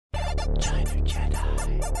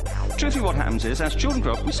Truthfully, what happens is, as children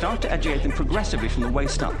grow up, we start to educate them progressively from the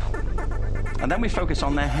waist up. And then we focus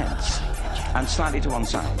on their heads and slightly to one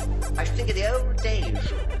side. I think in the old days,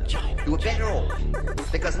 you were better off.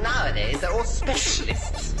 Because nowadays, they're all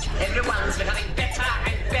specialists. Everyone's becoming better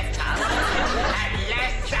and better. And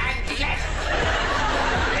less and less.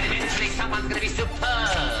 And eventually someone's going to be superb.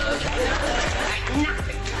 Like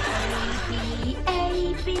nothing.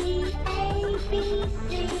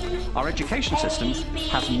 Our education system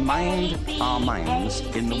has mined our minds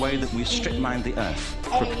in the way that we strip mined the earth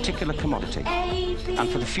for a particular commodity. And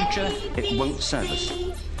for the future, it won't serve us.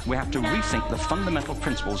 We have to rethink the fundamental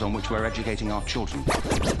principles on which we're educating our children.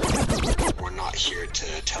 We're not here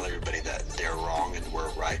to tell everybody that they're wrong and we're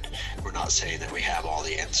right. We're not saying that we have all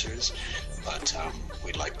the answers, but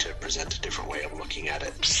we'd like to present a different way of looking at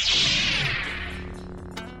it.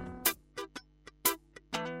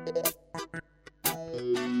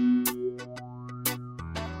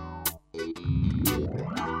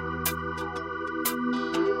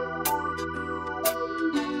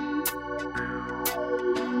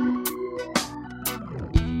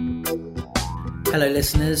 Hello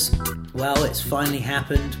listeners, well it's finally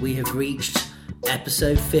happened. We have reached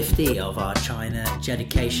episode 50 of our China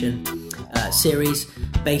Jedication series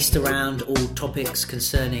based around all topics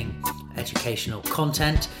concerning educational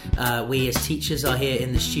content. We as teachers are here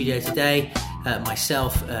in the studio today,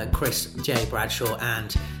 myself, Chris J. Bradshaw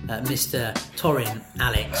and Mr. Torin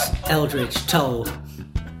Alex Eldridge Toll.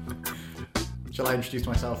 Shall I introduce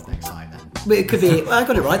myself next time then? But it could be, well, I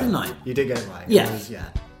got it right, didn't I? You did get it right. Yeah.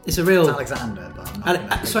 It's a real... It's Alexander, but I'm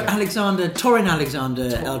not Alexander, Torin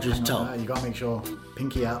Alexander Eldridge Toll. You got to make sure,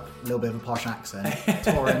 pinky up, a little bit of a posh accent.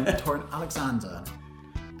 Torin Alexander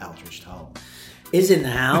Eldridge Toll is in the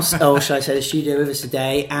house, or shall I say the studio with us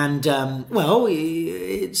today. And, well,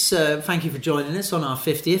 it's thank you for joining us on our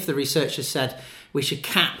 50th. The researchers said we should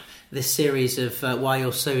cap this series of Why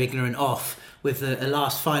You're So Ignorant off with the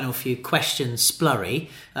last final few questions splurry.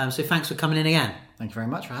 So thanks for coming in again. Thank you very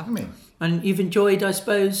much for having me. And you've enjoyed, I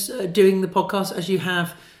suppose, doing the podcast as you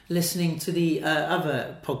have listening to the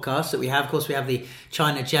other podcasts that we have. Of course, we have the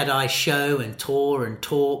China Jedi show and tour and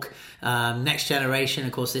talk. Next Generation,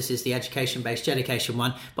 of course, this is the education-based Jedication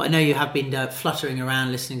one. But I know you have been fluttering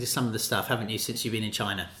around listening to some of the stuff, haven't you, since you've been in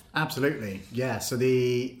China? Absolutely, yeah. So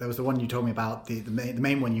there was the one you told me about, the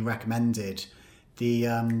main one you recommended.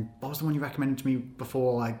 What was the one you recommended to me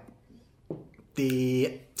before?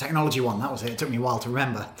 The technology one, that was it. It took me a while to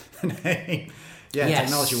remember the name. Yeah, yes,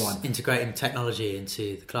 technology one. Integrating technology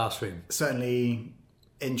into the classroom. Certainly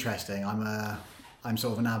interesting. I'm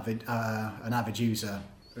sort of an avid user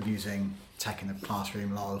of using tech in the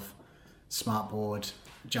classroom. A lot of smartboard,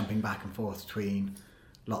 jumping back and forth between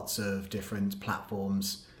lots of different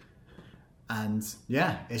platforms. And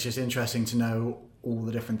yeah, it's just interesting to know all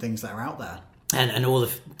the different things that are out there. And all the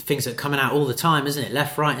things that are coming out all the time, isn't it?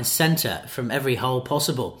 Left, right and centre from every hole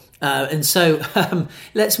possible. And so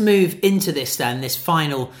let's move into this then, this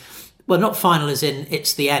final, well, not final as in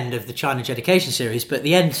it's the end of the China Jedication series, but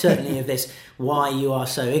the end certainly of this Why You Are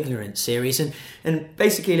So Ignorant series. And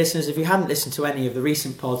basically, listeners, if you haven't listened to any of the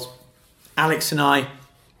recent pods, Alex and I,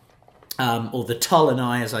 or the Tull and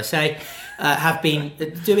I, as I say, have been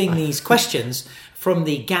doing these questions from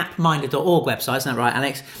the gapminder.org website, isn't that right,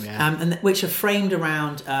 Alex? Yeah. And which are framed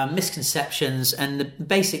around misconceptions and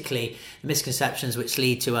basically misconceptions which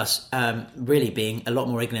lead to us really being a lot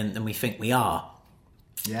more ignorant than we think we are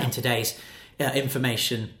in today's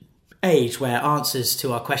information age, where answers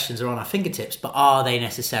to our questions are on our fingertips, but are they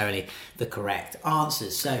necessarily the correct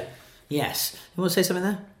answers? So, yes. You want to say something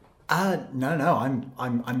there? No.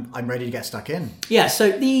 I'm ready to get stuck in. Yeah. So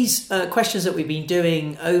these questions that we've been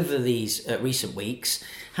doing over these recent weeks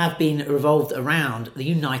have been revolved around the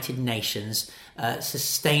United Nations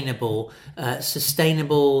sustainable development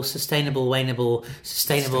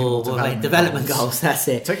goals. That's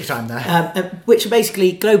it. Take your time there. Which are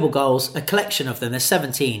basically global goals, a collection of them. There's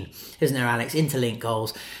 17, isn't there, Alex? Interlinked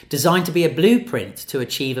goals designed to be a blueprint to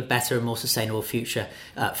achieve a better and more sustainable future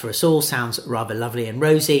for us all. Sounds rather lovely and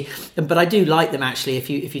rosy, but I do like them actually. If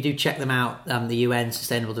you do check them out, the UN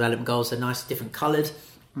Sustainable Development Goals, they're nice, different coloured.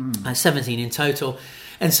 17 in total.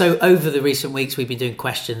 And so over the recent weeks, we've been doing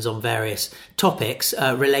questions on various topics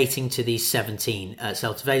relating to these 17,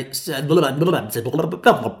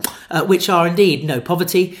 which are indeed no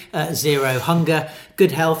poverty, zero hunger,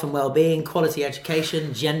 good health and well-being, quality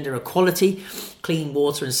education, gender equality, clean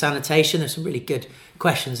water and sanitation. There's some really good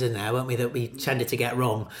questions in there, weren't we, that we tended to get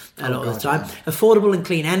wrong a lot of the God, time. Affordable and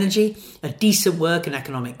clean energy, a decent work and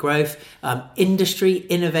economic growth, industry,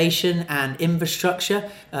 innovation and infrastructure,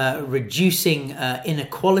 reducing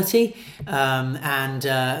inequality, and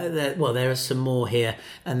there are some more here,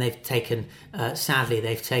 and they've taken, sadly,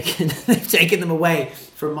 they've taken them away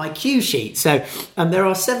from my cue sheet. So there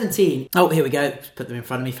are 17. Oh, here we go. Put them in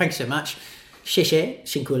front of me. Thank you so much.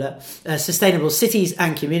 Shinkula. Sustainable cities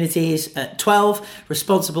and communities. 12.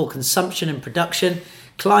 Responsible consumption and production.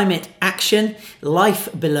 Climate action. Life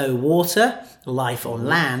below water. Life on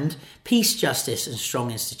land. Peace, justice and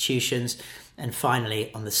strong institutions. And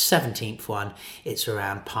finally, on the 17th one, it's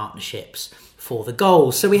around partnerships for the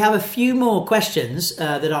goals. So we have a few more questions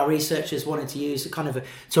that our researchers wanted to use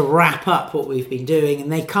to wrap up what we've been doing,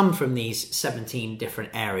 and they come from these 17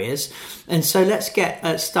 different areas. And so let's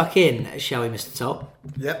get stuck in, shall we, Mr. Top?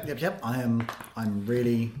 Yep. I'm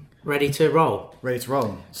really ready to roll.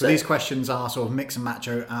 So these questions are sort of mix and match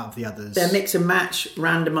out of the others. They're mix and match,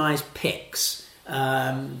 randomised picks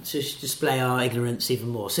to display our ignorance even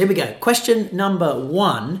more. So here we go. Question number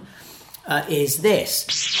 1 is this.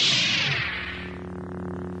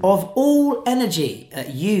 Of all energy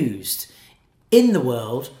used in the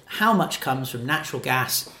world, how much comes from natural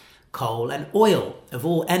gas, coal and oil? Of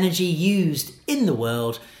all energy used in the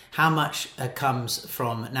world, how much comes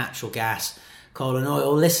from natural gas, coal and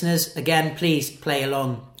oil? Listeners, again, please play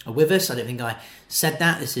along with us. I don't think I said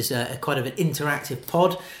that. This is quite of an interactive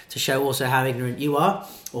pod to show also how ignorant you are,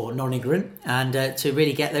 or non-ignorant, and to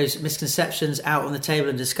really get those misconceptions out on the table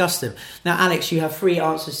and discuss them. Now, Alex, you have 3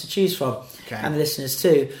 answers to choose from, and the listeners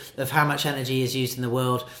too, of how much energy is used in the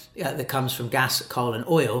world that comes from gas, coal and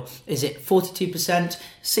oil. Is it 42%,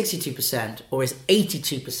 62%, or is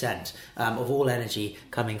 82% of all energy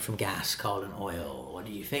coming from gas, coal and oil? What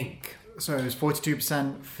do you think? So it's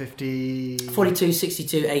 42%, 50... 42,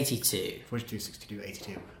 62, 82. 42, 62,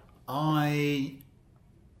 82. I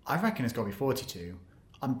reckon it's got to be 42.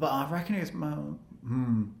 But I reckon it's...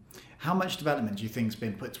 How much development do you think has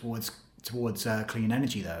been put towards clean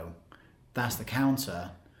energy, though? That's the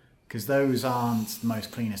counter. Because those aren't the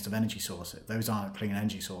most cleanest of energy sources. Those aren't clean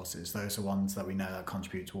energy sources. Those are ones that we know that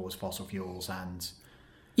contribute towards fossil fuels and...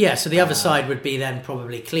 Yeah, so the other side would be then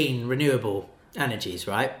probably clean, renewable energies,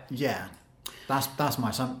 right? Yeah, that's my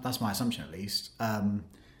assumption at least.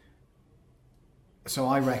 So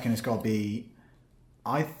I reckon it's got to be.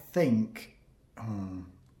 I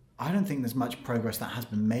don't think there's much progress that has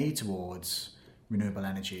been made towards renewable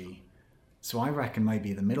energy. So I reckon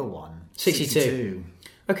maybe the middle one, 62.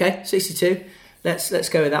 Okay, 62. Let's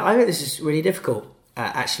go with that. I think this is really difficult.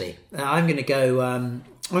 Actually, I'm going to go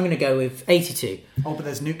with 82. Oh, but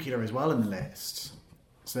there's nuclear as well in the list.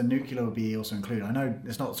 So nuclear would be also included. I know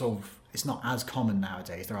it's not as common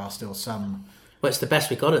nowadays. There are still some. Well, it's the best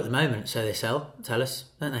we got at the moment. So they tell us,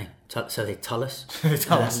 don't they? So they tell us. They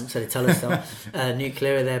tell us. So they tell us.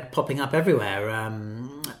 Nuclear, they're popping up everywhere.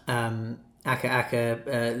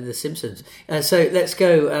 The Simpsons. So let's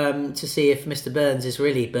go to see if Mr. Burns is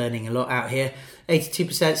really burning a lot out here.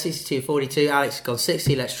 82%, 62, 42. Alex has gone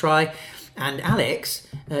 60. Let's try. And Alex,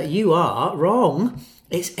 you are wrong.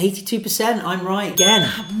 It's 82%. I'm right again.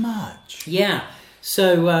 That much? Yeah.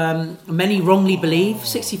 So many wrongly believe,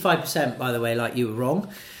 65% by the way, like you were wrong.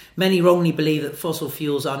 Many wrongly believe that fossil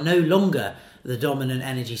fuels are no longer the dominant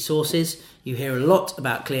energy sources. You hear a lot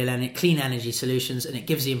about clean energy solutions, and it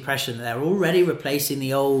gives the impression that they're already replacing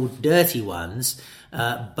the old dirty ones,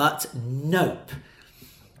 but nope.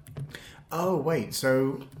 Oh, wait.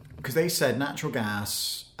 So, because they said natural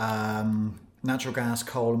gas,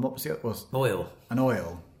 coal, and what was the other? Oil. And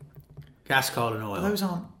oil. Gas, coal and oil. But those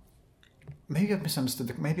aren't... Maybe I've misunderstood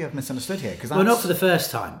here. Cause well, not for the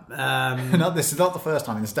first time. No, this is not the first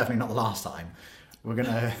time, and it's definitely not the last time. I'm going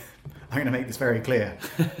to make this very clear.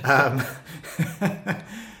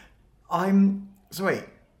 So wait,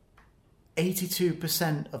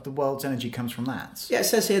 82% of the world's energy comes from that? Yeah, it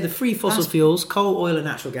says here the three fossil fuels, coal, oil and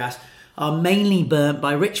natural gas, are mainly burnt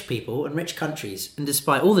by rich people and rich countries. And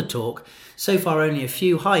despite all the talk, so far only a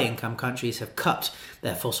few high-income countries have cut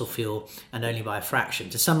their fossil fuel, and only by a fraction.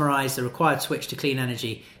 To summarise, the required switch to clean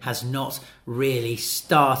energy has not really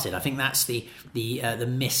started. I think that's the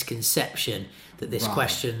misconception that this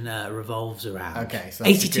question revolves around. Okay, so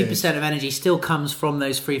 82% of energy still comes from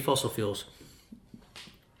those three fossil fuels.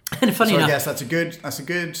 And funny enough, I guess that's a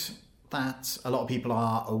good that a lot of people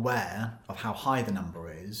are aware of how high the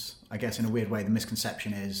number is. I guess in a weird way, the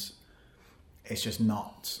misconception is it's just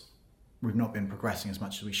we've not been progressing as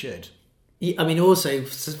much as we should. I mean, also,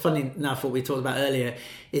 funny enough, what we talked about earlier,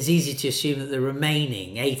 it's easy to assume that the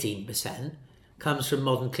remaining 18% comes from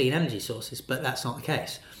modern clean energy sources, but that's not the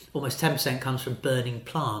case. Almost 10% comes from burning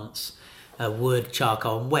plants, wood,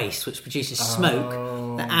 charcoal and waste, which produces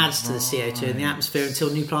smoke that adds to the CO2 in the atmosphere until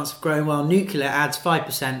new plants have grown, while nuclear adds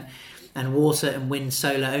 5%, and water and wind,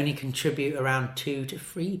 solar only contribute around 2 to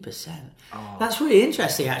 3%. That's really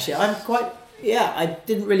interesting, actually. I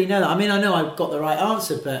didn't really know that. I mean, I know I got the right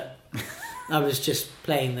answer, but I was just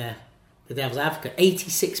playing the devil's advocate.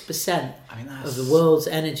 86% of the world's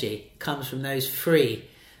energy comes from those three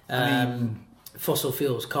fossil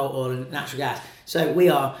fuels, coal, oil and natural gas. So we've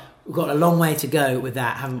got a long way to go with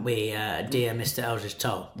that, haven't we, dear Mr. Eldridge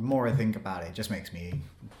Toll? The more I think about it, it makes me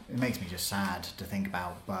just sad to think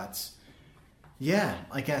about. But yeah,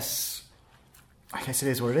 I guess it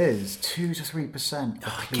is what it is. 2 to 3%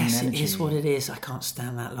 of clean energy. It is what it is. I can't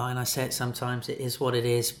stand that line. I say it sometimes. It is what it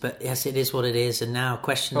is. But yes, it is what it is. And now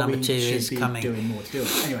question number 2 is coming. Doing more to do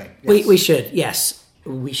it. Anyway, yes. we should. Yes,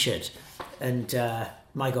 we should. And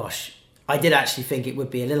my gosh, I did actually think it would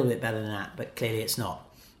be a little bit better than that, but clearly it's not.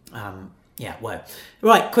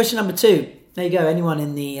 Right, question number 2. There you go. Anyone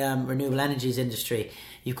in the renewable energies industry,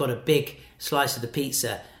 you've got a big slice of the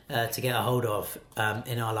pizza to get a hold of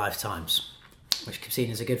in our lifetimes, which can be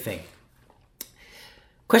seen as a good thing.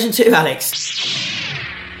 Question 2, Alex.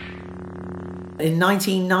 In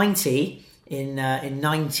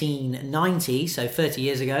 1990, so 30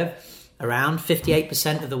 years ago, around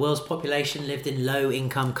 58% of the world's population lived in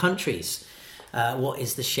low-income countries. What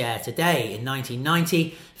is the share today? In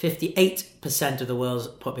 1990, 58% of the world's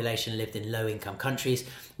population lived in low-income countries.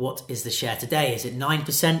 What is the share today? Is it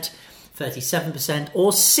 9%, 37%,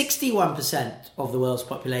 or 61% of the world's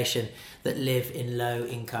population that live in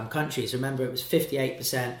low-income countries? Remember, it was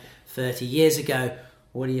 58% 30 years ago.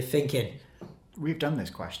 What are you thinking? We've done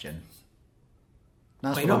this question.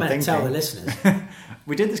 That's you're not meant to tell the listeners.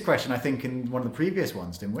 We did this question, I think, in one of the previous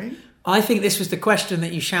ones, didn't we? I think this was the question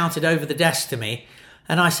that you shouted over the desk to me.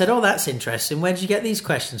 And I said, that's interesting. Where did you get these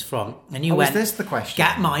questions from? And you went, was this the question?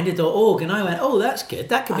 Gapminder.org. And I went, that's good.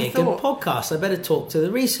 That could be a good podcast. I better talk to the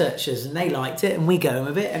researchers. And they liked it. And we go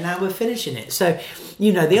with it. And now we're finishing it. So,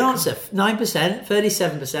 you know the answer. 9%,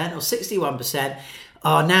 37% or 61%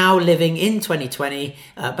 are now living in 2020,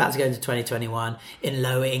 about to go into 2021, in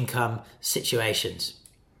lower income situations.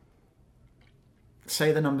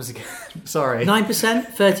 Say the numbers again. Sorry.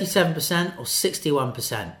 9%, 37% or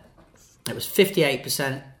 61%. It was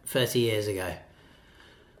 58% 30 years ago.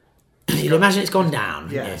 You'd imagine it's gone down.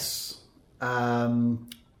 Yes. So 9%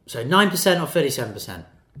 or 37%?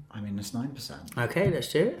 I mean, it's 9%. Okay, let's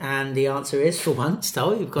do it. And the answer is, for once,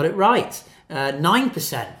 you've got it right.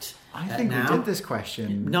 9%. I think we did this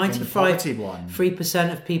question 95, in the one.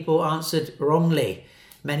 3% of people answered wrongly.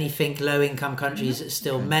 Many think low-income countries are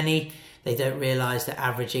still many. They don't realise that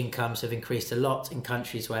average incomes have increased a lot in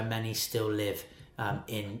countries where many still live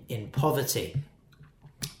in poverty.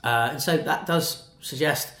 And so that does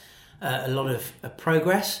suggest a lot of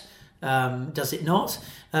progress, does it not?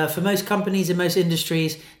 For most companies in most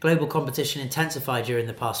industries, global competition intensified during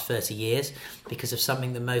the past 30 years because of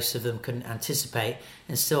something that most of them couldn't anticipate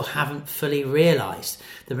and still haven't fully realised.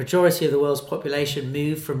 The majority of the world's population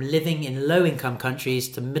moved from living in low-income countries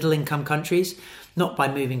to middle-income countries, not by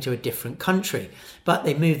moving to a different country, but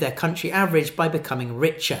they moved their country average by becoming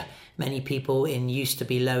richer. Many people in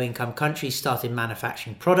used-to-be low-income countries started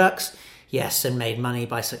manufacturing products, yes, and made money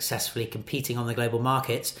by successfully competing on the global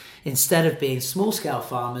markets instead of being small-scale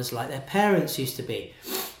farmers like their parents used to be.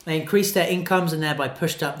 They increased their incomes and thereby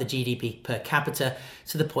pushed up the GDP per capita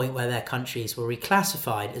to the point where their countries were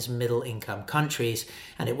reclassified as middle-income countries.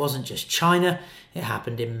 And it wasn't just China, it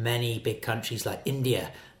happened in many big countries like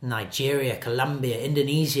India, Nigeria, Colombia,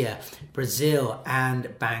 Indonesia, Brazil, and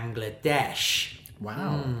Bangladesh.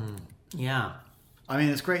 Wow. Yeah. I mean,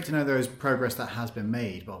 it's great to know there is progress that has been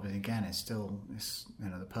made, but obviously, again,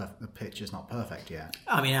 the pitch is not perfect yet.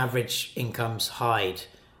 I mean, average incomes hide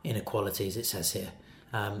inequalities, it says here.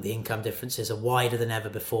 The income differences are wider than ever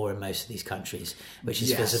before in most of these countries, which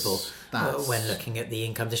is visible when looking at the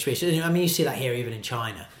income distribution. I mean, you see that here even in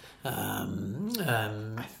China.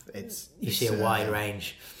 You see a wide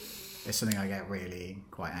range. It's something I get really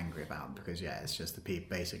quite angry about because, it's just the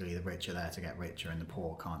people, basically the rich are there to get richer and the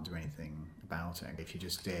poor can't do anything about it. If you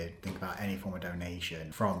just think about any form of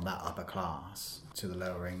donation from that upper class to the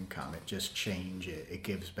lower income, it just changes. It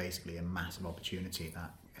gives basically a massive opportunity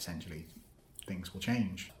that essentially things will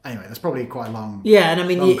change. Anyway, that's probably quite a long and I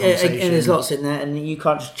mean, and there's lots in there, and you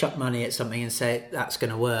can't just chuck money at something and say that's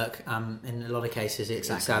going to work. In a lot of cases, it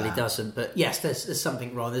sadly doesn't. But yes, there's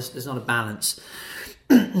something wrong. There's not a balance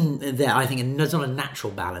there, I think, and there's not a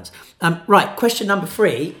natural balance. Right, question number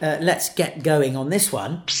 3. Let's get going on this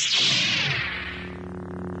one.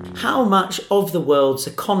 How much of the world's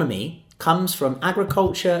economy comes from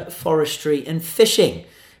agriculture, forestry and fishing?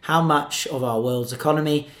 How much of our world's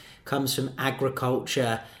economy comes from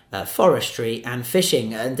agriculture, forestry and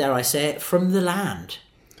fishing? And dare I say it, from the land?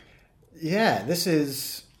 Yeah, this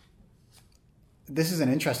is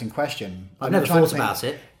an interesting question. I've never thought about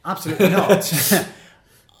it. Absolutely not.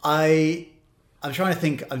 I'm trying to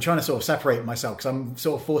think. I'm trying to sort of separate myself because I'm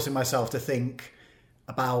sort of forcing myself to think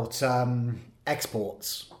about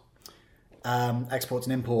exports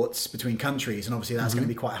and imports between countries, and obviously that's going to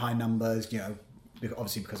be quite high numbers.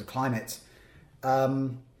 Obviously because of climate.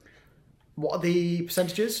 What are the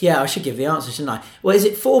percentages? Yeah, I should give the answer, shouldn't I? Well, is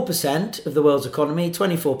it 4% of the world's economy,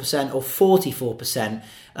 24% or 44%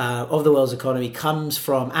 of the world's economy comes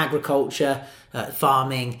from agriculture,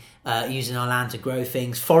 farming, using our land to grow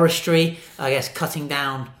things, forestry, I guess cutting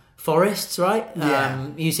down forests, right? Yeah.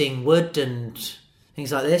 Using wood and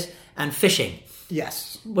things like this, and fishing.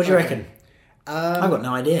 Yes. What do you reckon? I've got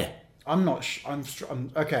no idea. I'm not. I'm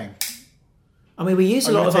okay. I mean, we use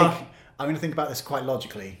a lot of our... I'm going to think about this quite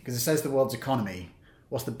logically because it says the world's economy.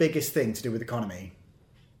 What's the biggest thing to do with economy?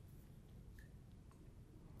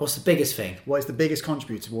 What's the biggest thing? What is the biggest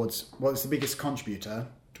contributor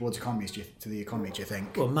towards economies to the economy? Do you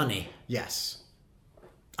think? Well, money. Yes.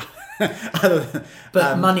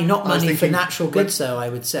 But money, not money for natural goods, though. I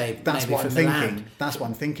would say that's maybe what from I'm the thinking. land. That's what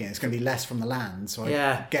I'm thinking. It's going to be less from the land. So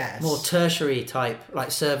I guess more tertiary type,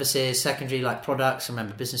 like services, secondary like products.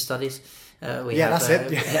 Remember business studies. That's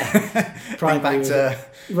it. Yeah. Primary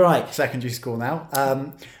back to secondary school now.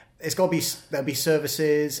 It's got to be, there'll be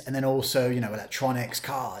services, and then also electronics,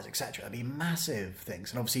 cars, etc. There'll be massive things,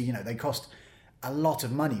 and obviously they cost a lot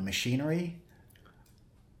of money. Machinery,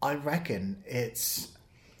 I reckon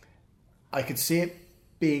I could see it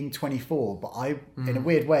being 24, but in a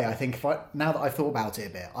weird way, I think now that I've thought about it a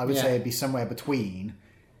bit, I would say it'd be somewhere between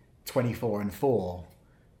 24 and 4.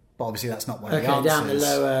 But obviously that's not one of the answers. Down the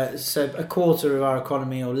lower, so a quarter of our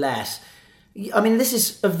economy or less. I mean, this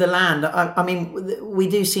is of the land. I mean, we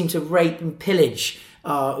do seem to rape and pillage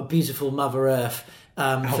our beautiful Mother Earth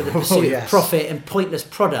for the pursuit of profit and pointless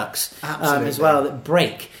products as well that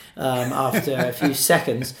break after a few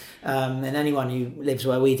seconds. And anyone who lives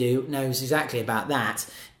where we do knows exactly about that.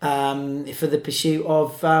 For the pursuit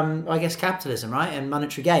of, I guess, capitalism, right, and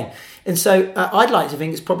monetary gain. And so I'd like to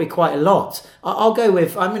think it's probably quite a lot. I'm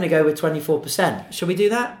going to go with 24%. Shall we do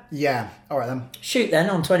that? Yeah. All right, then. Shoot, then,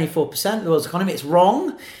 on 24% of the world's economy. It's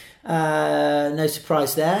wrong. No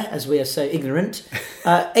surprise there, as we are so ignorant.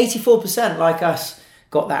 84%, like us,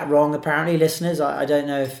 got that wrong, apparently, listeners. I don't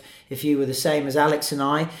know if you were the same as Alex and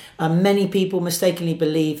I. Many people mistakenly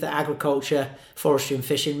believe that agriculture, forestry and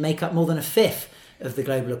fishing make up more than a fifth of the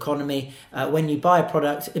global economy. When you buy a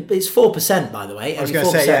product, it's 4%, by the way. I was going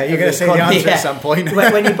to say, you're going to say the answer at some point.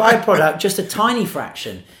 When you buy a product, just a tiny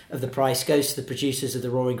fraction of the price goes to the producers of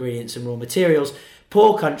the raw ingredients and raw materials.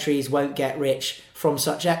 Poor countries won't get rich from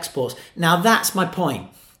such exports. Now, that's my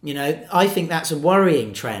point. I think that's a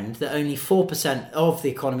worrying trend that only 4% of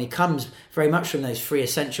the economy comes very much from those three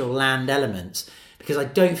essential land elements, because I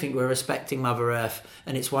don't think we're respecting Mother Earth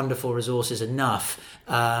and its wonderful resources enough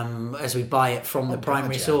as we buy it from the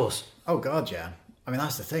primary source. Oh, God, yeah. I mean,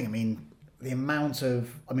 that's the thing. I mean, the amount of...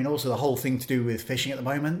 also the whole thing to do with fishing at the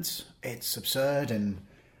moment, it's absurd. And,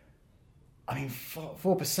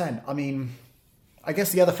 4%. I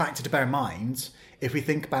guess the other factor to bear in mind, if we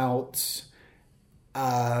think about, say,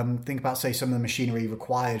 some of the machinery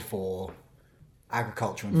required for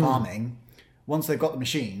agriculture and farming, once they've got the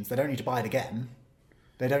machines, they don't need to buy it again.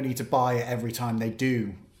 They don't need to buy it every time they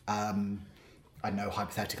do, I don't know,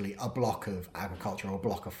 hypothetically, a block of agriculture or a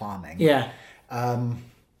block of farming. Yeah.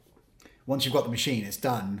 Once you've got the machine, it's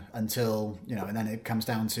done until, and then it comes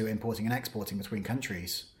down to importing and exporting between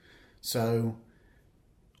countries. So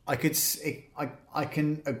I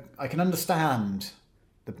can understand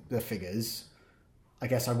the figures. I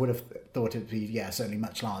guess I would have thought it'd be, certainly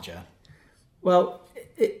much larger. Well,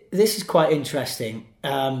 this is quite interesting.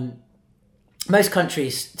 Most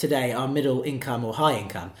countries today are middle income or high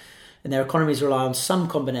income, and their economies rely on some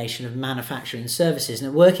combination of manufacturing and services.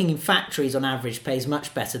 And working in factories on average pays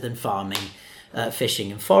much better than farming,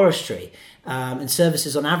 fishing and forestry. And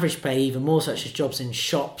services on average pay even more, such as jobs in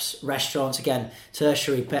shops, restaurants, again,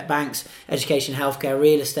 tertiary, banks, education, healthcare,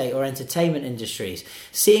 real estate or entertainment industries.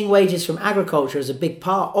 Seeing wages from agriculture as a big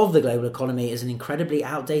part of the global economy is an incredibly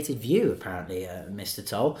outdated view, apparently, Mr.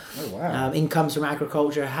 Toll. Oh, wow. Incomes from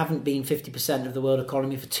agriculture haven't been 50% of the world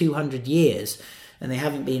economy for 200 years. And they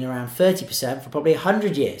haven't been around 30% for probably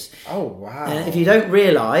 100 years. Oh, wow. And if you don't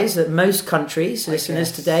realise that most countries,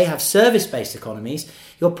 listeners today, have service-based economies,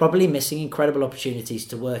 you're probably missing incredible opportunities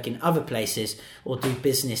to work in other places or do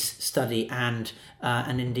business, study, and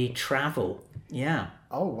indeed travel. Yeah.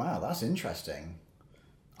 Oh wow, that's interesting.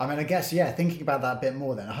 I mean, I guess, yeah, thinking about that a bit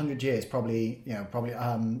more then, 100 years probably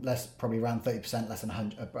around 30% less than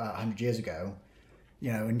 100 years ago,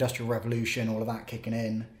 Industrial Revolution, all of that kicking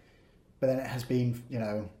in. But then it has been,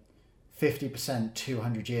 50%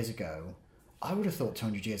 200 years ago. I would have thought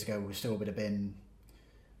 200 years ago we still would have been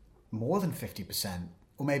more than 50%.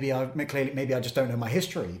 Or maybe I just don't know my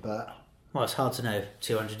history, but... Well, it's hard to know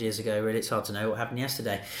 200 years ago, really. It's hard to know what happened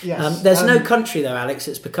yesterday. Yes. There's no country, though, Alex,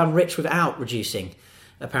 that's become rich without reducing,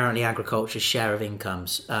 apparently, agriculture's share of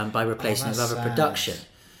incomes by replacing it with other production.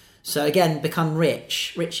 So, again, become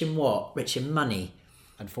rich. Rich in what? Rich in money.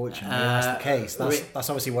 Unfortunately, that's the case. That's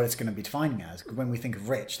obviously what it's going to be defining as. When we think of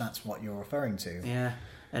rich, that's what you're referring to. Yeah,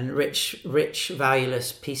 and rich,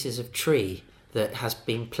 valueless pieces of tree that has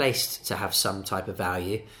been placed to have some type of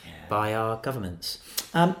value by our governments.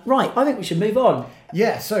 Right, I think we should move on.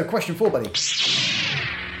 Yeah, so question 4, buddy.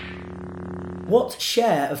 What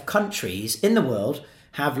share of countries in the world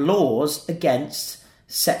have laws against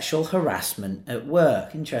sexual harassment at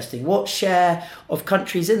work? Interesting. What share of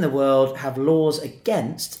countries in the world have laws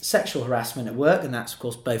against sexual harassment at work? And that's, of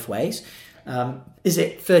course, both ways. Is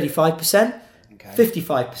it 35%,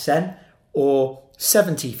 55%, or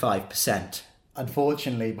 75%?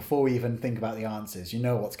 Unfortunately, before we even think about the answers, you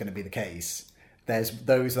know what's going to be the case. There's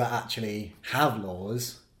those that actually have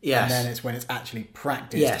laws, yes, and then it's when it's actually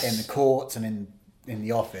practiced in the courts and in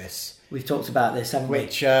the office. We've talked about this, haven't we?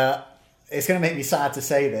 Which it's going to make me sad to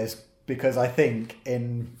say this, because I think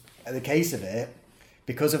in the case of it,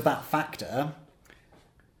 because of that factor,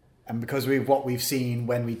 and because of what we've seen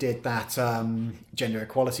when we did that gender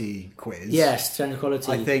equality quiz. Yes, gender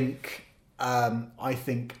equality. I think,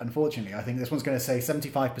 unfortunately, I think this one's going to say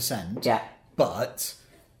 75%. Yeah. But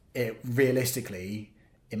realistically,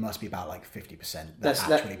 it must be about like 50% Let's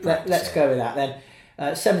go with that then.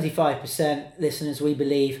 75%, listeners, we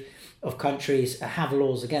believe, of countries have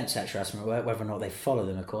laws against sexual harassment at work, whether or not they follow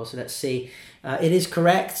them, of course. So let's see. It is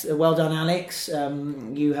correct. Well done, Alex.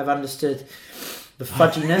 You have understood the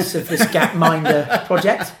fudginess of this Gapminder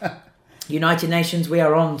project. United Nations, we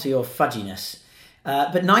are on to your fudginess.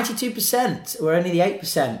 But 92%, we're only the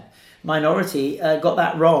 8% minority, got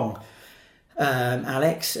that wrong,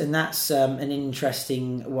 Alex, and that's an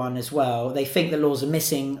interesting one as well. They think that laws are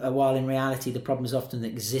missing, while in reality the problem is often that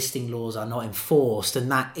existing laws are not enforced,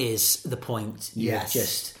 and that is the point you have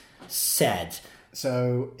just said.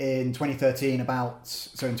 So in 2013,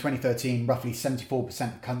 roughly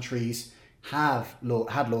 74% of countries had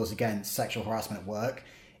laws against sexual harassment at work.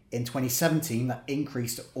 In 2017, that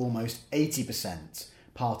increased to almost 80%,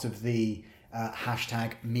 part of the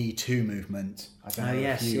hashtag #MeToo movement. I don't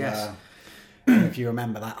know if you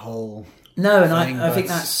remember that whole thing, I think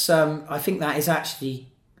that's I think that is actually,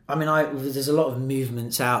 there's a lot of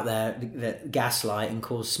movements out there that gaslight and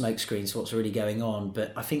cause smokescreens for what's really going on,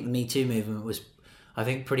 but I think the Me Too movement was, I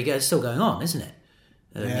think, pretty good. It's still going on, isn't it?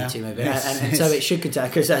 The Me Too movement, and so it should continue,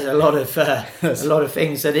 because there's a lot of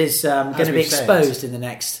things that is going to be exposed in the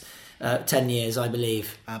next 10 years, I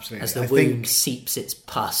believe. Absolutely, as the womb seeps its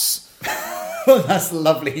pus. That's a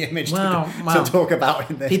lovely image to talk about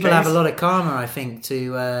in this people case. have a lot of karma, I think,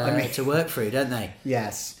 to work through, don't they?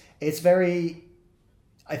 Yes, it's very.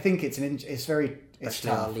 I think it's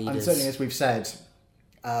tough. And certainly, as we've said,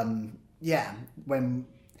 when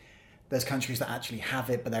there's countries that actually have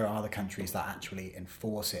it, but there are other countries that actually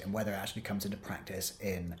enforce it, and whether it actually comes into practice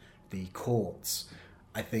in the courts,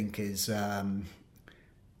 I think is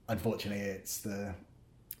unfortunately it's the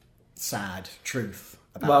sad truth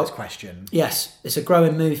about this question. Yes, it's a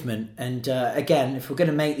growing movement, and again, if we're going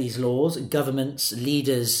to make these laws, governments,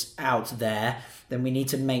 leaders out there, then we need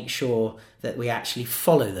to make sure that we actually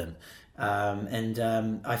follow them.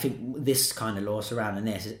 I think this kind of law surrounding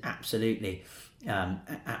this is absolutely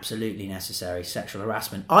necessary. Sexual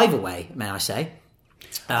harassment, either way, may I say,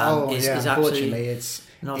 is unfortunately, it's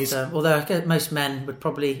not. Although I guess most men would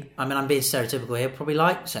probably, I'm being stereotypical here, probably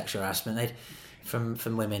like sexual harassment. From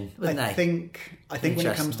women, wouldn't they? I think when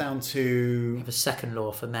it comes down to... have a second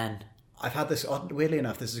law for men. I've had this, weirdly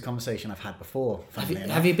enough, this is a conversation I've had before.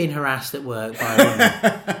 Have you been harassed at work by a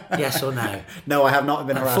woman? Yes or no? No, I have not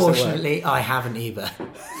been harassed at work. Unfortunately, I haven't either.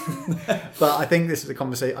 But I think this is a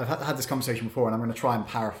conversation, I've had this conversation before, and I'm going to try and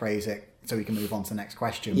paraphrase it so we can move on to the next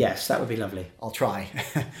question. Yes, that would be lovely. I'll try.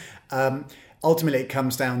 Ultimately, it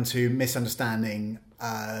comes down to misunderstanding,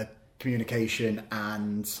 communication,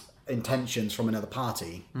 and intentions from another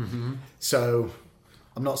party. Mm-hmm. So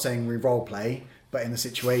I'm not saying we role play, but in the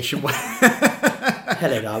situation where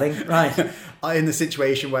hello darling, right, in the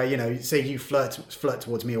situation where, you know, say you flirt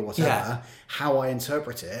towards me or whatever, Yeah. how I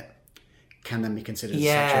interpret it can then be considered sexual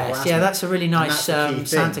Yes, harassment. yeah, that's a really And nice that's the key thing.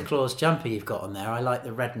 Santa Claus jumper you've got on there. I like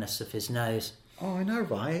the redness of his nose. Oh, I know,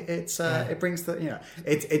 right? It's it brings the, you know,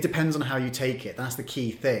 it depends on how you take it. That's the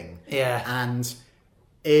key thing. Yeah. And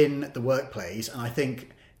in the workplace, and I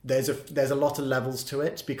think there's a lot of levels to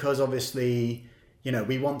it, because obviously, you know,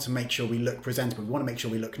 we want to make sure we look presentable. We want to make sure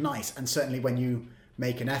we look nice. And certainly when you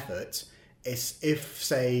make an effort, it's if,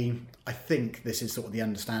 say, I think this is sort of the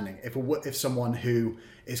understanding. If someone who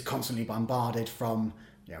is constantly bombarded from,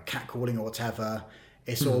 you know, catcalling or whatever,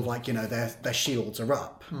 it's sort of like, you know, their shields are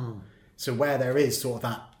up. So where there is sort of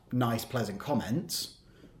that nice, pleasant comment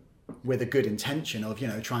with a good intention of, you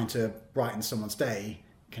know, trying to brighten someone's day,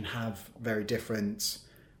 can have very different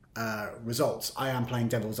results. I am playing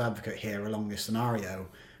devil's advocate here along this scenario,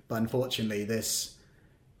 but unfortunately this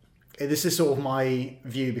is sort of my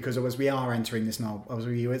view, because as we are entering this now, as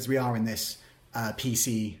we are in this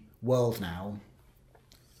PC world now,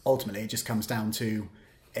 ultimately it just comes down to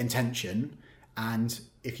intention. And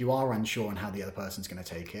if you are unsure on how the other person's going to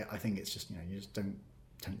take it, I think it's just, you know, you just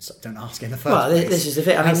don't ask in the first place. This is the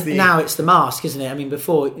thing. I mean, now it's the mask, isn't it? I mean,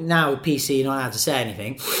 now PC, you're not allowed to say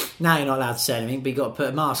anything. Now you're not allowed to say anything, but you've got to put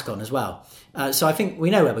a mask on as well. So I think we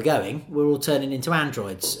know where we're going. We're all turning into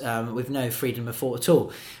androids with no freedom of thought at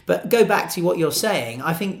all. But go back to what you're saying.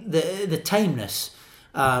 I think the tameness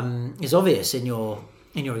is obvious in your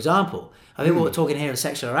example. I think what we're talking here of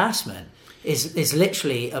sexual harassment is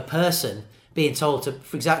literally a person being told to,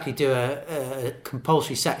 for exactly, do a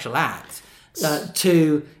compulsory sexual act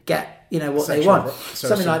to get, you know, what they want.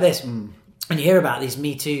 Something like this. And you hear about these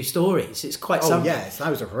Me Too stories. It's quite something. Oh, yes,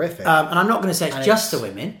 those are horrific. And I'm not going to say it's just to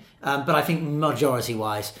women, but I think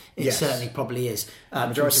majority-wise, it certainly probably is.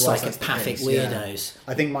 Majority-wise, psychopathic that's the case, weirdos.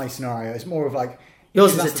 Yeah. I think my scenario is more of like...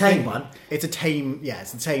 Yours is a tame one. It's a tame... Yeah,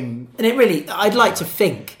 it's a tame... And it really... I'd like to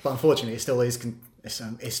think... But unfortunately, it still is...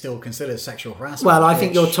 It's still considered sexual harassment. Well, I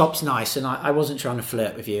think your top's nice, and I wasn't trying to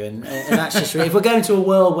flirt with you, and that's just if we're going to a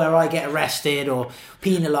world where I get arrested or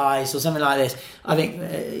penalised or something like this, I think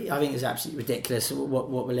it's absolutely ridiculous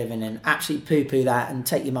what we're living in. Absolutely poo-poo that and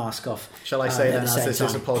take your mask off. Shall I say then, the as this same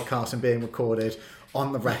is a time. podcast and being recorded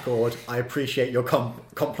on the record, I appreciate your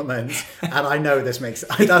compliments, and I know this makes...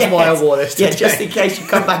 That's why I wore this today. Yeah, just in case you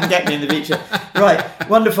come back and get me in the future. Right,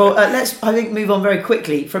 wonderful. Let's, I think, move on very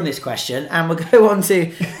quickly from this question, and we'll go on to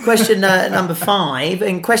question number 5.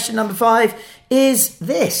 And question number 5 is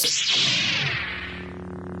this.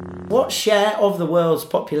 What share of the world's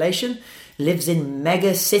population lives in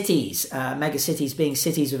mega cities? Mega cities being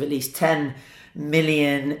cities with at least 10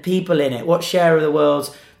 million people in it. What share of the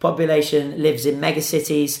world's population lives in mega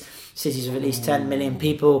cities with at least 10 million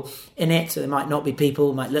people in it? So there might not be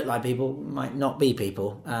people, might look like people, might not be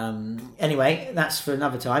people. Anyway, that's for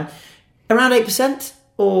another time. Around 8%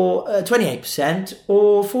 or 28%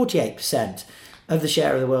 or 48% of the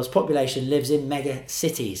share of the world's population lives in mega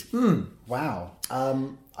cities. Wow. I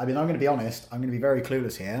mean, I'm going to be honest. I'm going to be very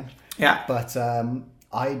clueless here. Yeah. But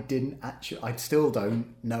I still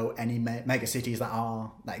don't know any mega cities that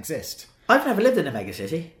exist. I've never lived in a mega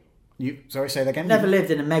city. Sorry, say that again? Never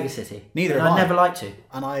lived in a mega city. Neither and have I. I'd never like to.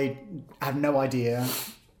 And I have no idea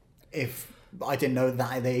if... I didn't know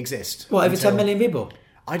that they exist. What, over 10 million people?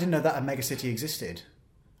 I didn't know that a mega city existed.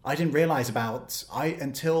 I didn't realise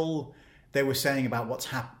until they were saying about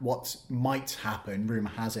what might happen,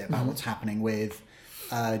 rumour has it, about what's happening with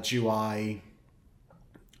Zhuhai...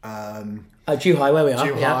 Zhuhai, where we are.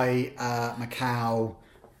 Zhuhai, Yeah. Macau...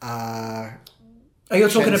 You're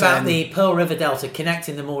talking about Shenzhen. the Pearl River Delta,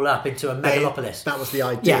 connecting them all up into a megalopolis. That was the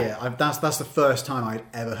idea. Yeah. That's the first time I'd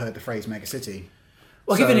ever heard the phrase megacity.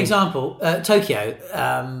 Well, I'll give you an example. Tokyo,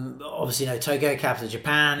 obviously, Tokyo, capital of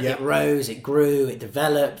Japan. Yeah. It rose, it grew, it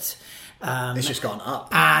developed. It's just gone up.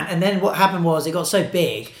 And then what happened was it got so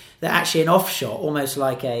big that actually an offshot, almost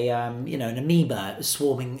like an amoeba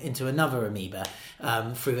swarming into another amoeba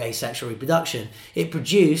through asexual reproduction, it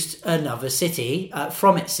produced another city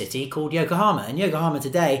from its city called Yokohama. And Yokohama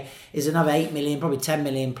today is another 8 million, probably 10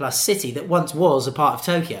 million plus city that once was a part of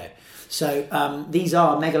Tokyo. So these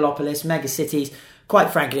are megalopolis, megacities.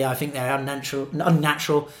 Quite frankly, I think they're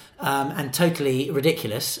unnatural and totally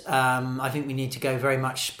ridiculous. I think we need to go very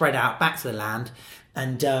much spread out back to the land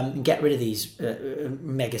and get rid of these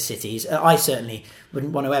mega cities. I certainly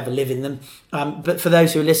wouldn't want to ever live in them. But for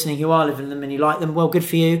those who are listening who are living in them and you like them, well, good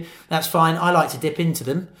for you. That's fine. I like to dip into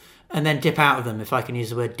them and then dip out of them, if I can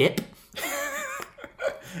use the word dip.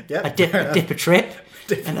 Yep. I dip a trip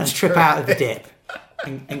and then trip out of the dip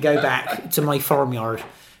and go back to my farmyard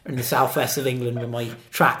in the southwest of England with my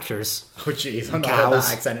tractors. Oh, jeez, I've not Cows. heard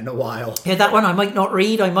that accent in a while. Yeah, that one I might not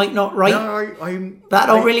read, I might not write. No, That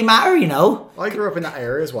don't really matter, you know. I grew up in that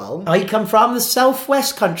area as well. I come from the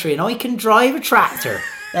southwest country and I can drive a tractor.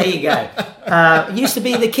 There you go. It used to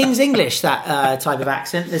be the King's English, that type of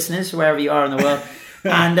accent, listeners, wherever you are in the world.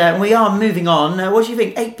 And we are moving on. What do you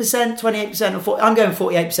think? 8%, 28%, or 40%? I'm going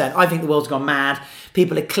 48%. I think the world's gone mad.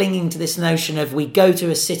 People are clinging to this notion of we go to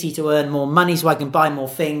a city to earn more money so I can buy more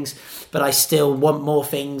things, but I still want more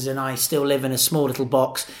things and I still live in a small little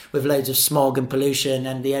box with loads of smog and pollution,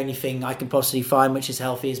 and the only thing I can possibly find which is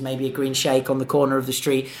healthy is maybe a green shake on the corner of the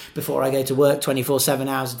street before I go to work 24/7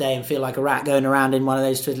 hours a day and feel like a rat going around in one of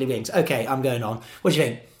those twiddly wings. Okay, I'm going on. What do you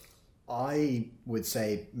think? I would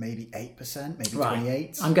say maybe 8%, maybe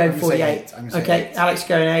 28. I'm going gonna 48. say 8. Okay, Alex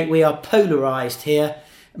going 8. We are polarised here,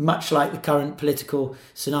 much like the current political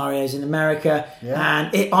scenarios in America. Yeah.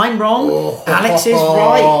 And I'm wrong. Alex is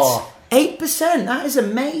right. 8%. That is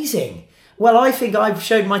amazing. Well, I think I've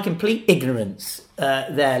showed my complete ignorance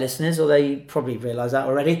there, listeners, although you probably realise that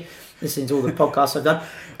already, listening to all the podcasts I've done.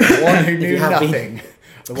 The one who knew you have been. nothing.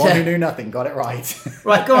 The one who knew nothing got it right.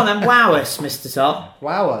 Right, go on then. Wow us, Mr. Top.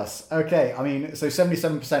 Wow us. Okay, I mean, so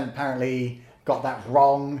 77% apparently got that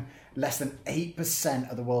wrong. Less than 8%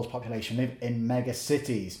 of the world's population live in mega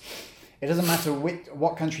cities. It doesn't matter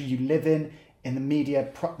what country you live in. In the media,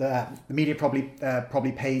 the media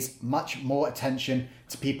probably pays much more attention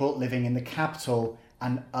to people living in the capital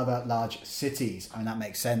and other large cities. I mean, that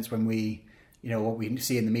makes sense when what we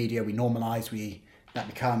see in the media, we normalise, that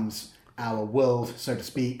becomes our world, so to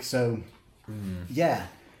speak. So, yeah.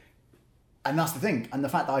 And that's the thing. And the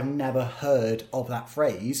fact that I've never heard of that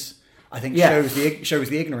phrase, I think shows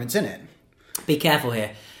the ignorance in it. Be careful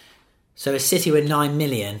here. So a city with 9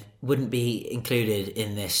 million wouldn't be included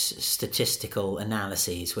in this statistical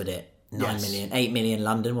analyses, would it? 9 million. 8 million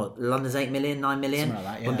London. What? London's 8 million, 9 million? Something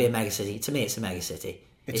like that, yeah. Wouldn't be a mega city. To me, it's a mega city.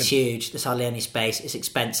 It's huge. There's hardly any space. It's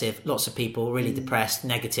expensive. Lots of people really depressed,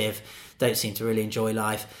 negative, don't seem to really enjoy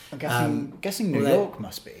life. I'm guessing New York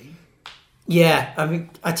must be. Yeah. I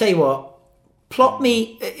mean, I tell you what, plot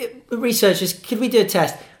me, researchers, could we do a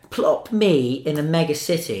test? Plop me in a mega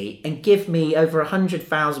city and give me over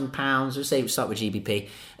 £100,000, let's say we'll start with GBP,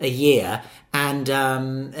 a year, and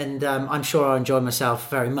I'm sure I'll enjoy myself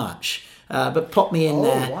very much. But plop me in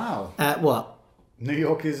there. Oh, wow. What? New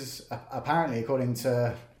York is apparently, according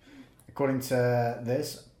to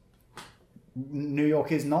this, New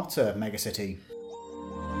York is not a mega city.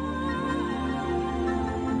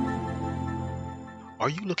 Are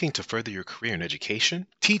you looking to further your career in education?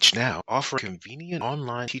 Teach Now offers a convenient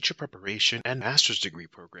online teacher preparation and master's degree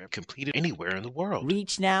program completed anywhere in the world.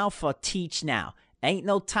 Reach now for Teach Now. Ain't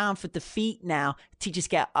no time for defeat now. Teachers,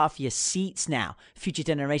 get off your seats now. Future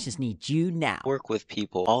generations need you now. Work with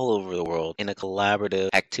people all over the world in a collaborative,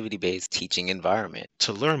 activity-based teaching environment.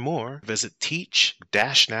 To learn more, visit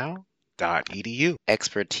teach-now.edu.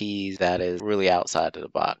 Expertise that is really outside of the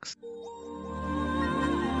box.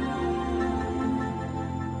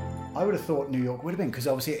 I would have thought New York would have been, because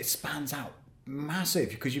obviously it spans out massive.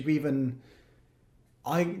 Because it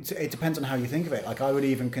depends on how you think of it. Like, I would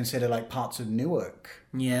even consider like parts of Newark,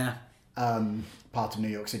 Yeah. part of New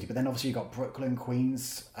York City. But then obviously you've got Brooklyn,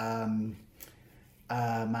 Queens,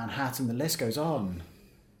 Manhattan. The list goes on.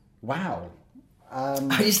 Wow.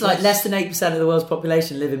 It's like less than 8% of the world's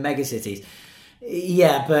population live in megacities.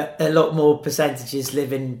 Yeah, but a lot more percentages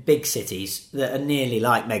live in big cities that are nearly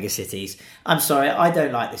like megacities. I'm sorry, I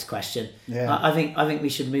don't like this question. Yeah. I think we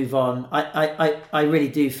should move on. I really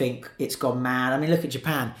do think it's gone mad. I mean, look at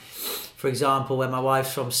Japan, for example, where my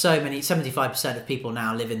wife's from. 75% of people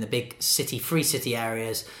now live in the big city, free city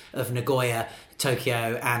areas of Nagoya,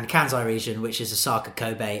 Tokyo, and Kansai region, which is Osaka,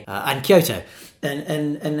 Kobe, and Kyoto,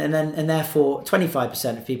 and therefore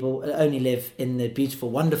 25% of people only live in the beautiful,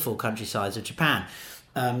 wonderful countrysides of Japan,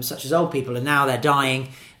 such as old people, and now they're dying.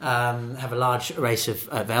 Have a large race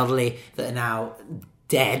of elderly that are now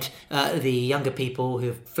dead. The younger people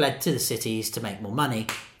who've fled to the cities to make more money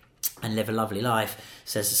and live a lovely life,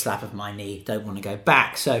 says the slap of my knee, don't want to go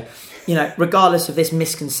back. So, regardless of this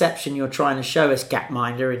misconception you're trying to show us,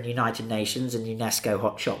 Gapminder and United Nations and UNESCO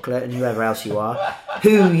Hot Chocolate and whoever else you are,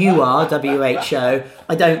 who you are, WHO,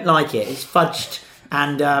 I don't like it. It's fudged.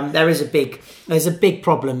 And there's a big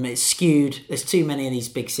problem. It's skewed. There's too many of these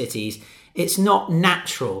big cities. It's not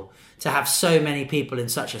natural to have so many people in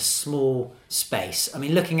such a small space. I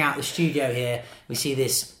mean, looking out the studio here, we see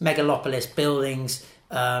this megalopolis, buildings.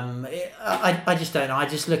 I just don't know. I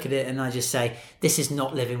just look at it and I just say, this is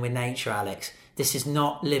not living with nature, Alex. This is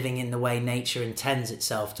not living in the way nature intends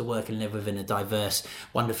itself to work and live within a diverse,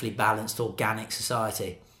 wonderfully balanced, organic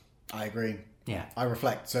society. I agree. Yeah. I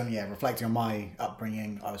reflecting on my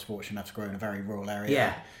upbringing, I was fortunate enough to grow in a very rural area.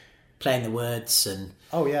 Yeah. Playing the woods and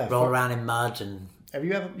roll around in mud and... Have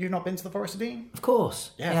you've not been to the Forest of Dean? Of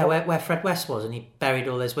course. Yeah, where Fred West was, and he buried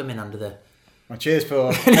all those women under the... Well, cheers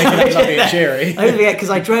for making it lovely and cheery. I forget, because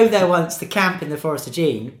I drove there once to camp in the Forest of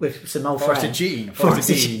Dean with some old Forest friends. Forest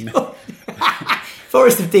of Dean.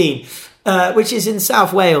 Forest of Dean, which is in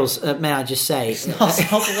South Wales, may I just say. It's not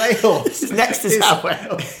South Wales. It's next to South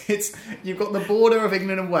Wales. You've got the border of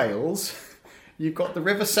England and Wales. You've got the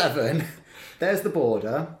River Severn. There's the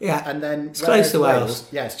border. Yeah. And then... It's close to Wales.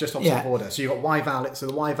 Yeah, it's just opposite the border. So you've got Wye Valley. So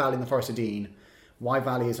the Wye Valley in the Forest of Dean. Wye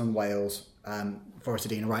Valley is on Wales. Forest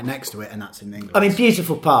of Dean are right next to it, and that's in England. I mean,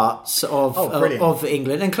 beautiful parts of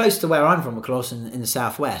England, and close to where I'm from, of course, in the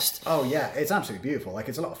southwest. Oh yeah, it's absolutely beautiful. Like,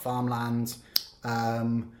 it's a lot of farmland, a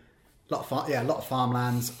lot of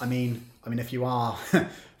farmlands. I mean, if you are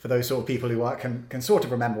for those sort of people who can sort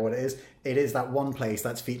of remember what it is that one place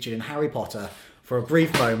that's featured in Harry Potter for a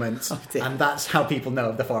brief moment, and that's how people know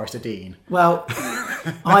of the Forest of Dean. Well,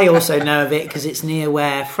 I also know of it because it's near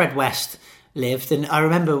where Fred West lived, and I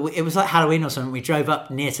remember it was like Halloween or something. We drove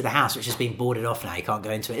up near to the house, which has been boarded off now. You can't go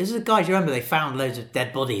into it. This is a guy. Do you remember they found loads of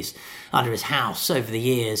dead bodies under his house over the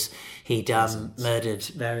years? He'd murdered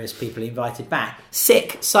various people he invited back.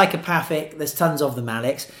 Sick, psychopathic. There's tons of them,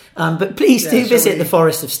 Alex. But please do visit the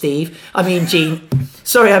Forest of Steve. I mean, Dean.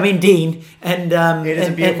 And it is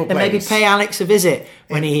a beautiful place. And maybe pay Alex a visit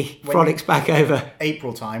when he frolics back over.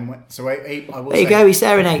 April time. So there you go. He's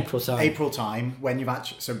there in April time. April time, when you've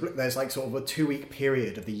actually... So there's like sort of a 2-week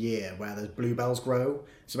period of the year where the bluebells grow.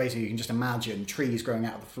 So basically you can just imagine trees growing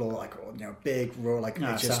out of the floor, like, you know, big, raw, like... Oh,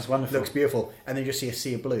 it just sounds wonderful. Looks beautiful. And then you just see a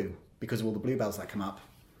sea of blue because of all the bluebells that come up.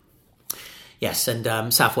 Yes,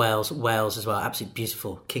 and South Wales as well. Absolutely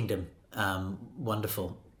beautiful kingdom.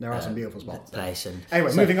 Wonderful. There are some beautiful spots. Place and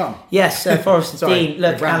anyway, moving on. Yes, Forest of Dean.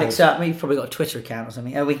 Look, Alex, you've probably got a Twitter account or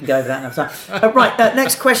something. We can go over that another time. Right,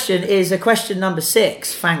 next question is question number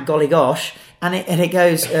 6. Thank golly gosh, and it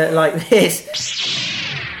goes like this.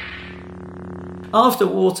 After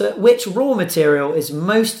water, which raw material is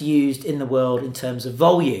most used in the world in terms of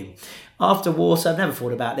volume? After water, I've never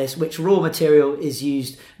thought about this. Which raw material is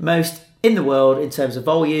used most in the world in terms of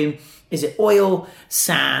volume? Is it oil,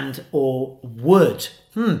 sand, or wood?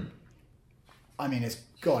 I mean, it's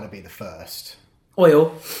got to be the first.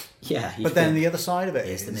 Oil. Yeah. But then the other side of it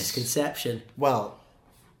is the misconception. Well,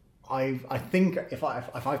 I think if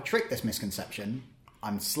I've tricked this misconception,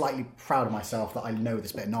 I'm slightly proud of myself that I know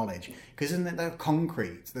this bit of knowledge. Because isn't it the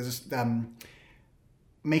concrete? There's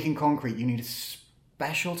making concrete, you need a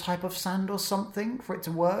special type of sand or something for it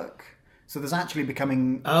to work. So there's actually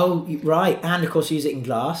becoming... Oh, right. And, of course, use it in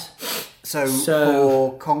glass. So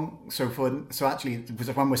actually,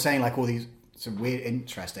 when we're saying like all these, so weird,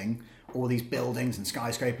 interesting, all these buildings and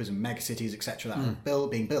skyscrapers and megacities, etc., that are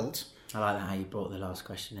being built. I like that how you brought the last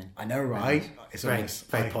question in. I know, right? It's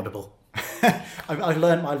very potable. I've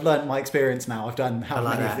learned my experience now. I've done how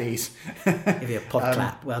many of these. Give you a pod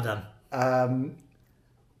clap. Well done.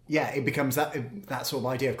 Yeah, it becomes that sort of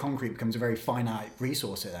idea of concrete becomes a very finite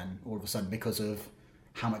resource then all of a sudden because of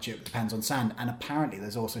how much it depends on sand. And apparently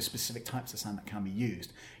there's also specific types of sand that can be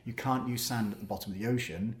used. You can't use sand at the bottom of the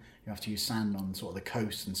ocean. You have to use sand on sort of the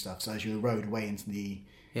coast and stuff. So as you erode away into the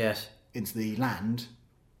land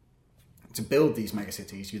to build these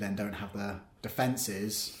megacities, you then don't have the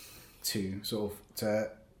defences to sort of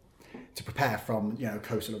to prepare from, you know,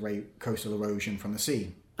 coastal erosion from the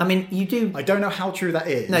sea. I mean, you do... I don't know how true that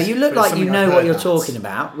is. No, you look like you know what you're talking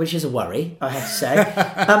about, which is a worry, I have to say.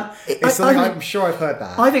 It's something I'm sure I've heard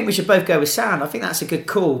that. I think we should both go with sand. I think that's a good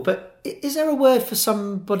call. But is there a word for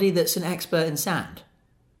somebody that's an expert in sand?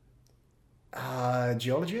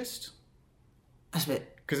 Geologist? That's a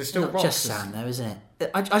bit... Because it's still not rocks. Just sand, though, isn't it?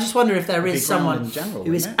 I just wonder if there is someone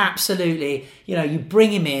who is it? absolutely... You know, you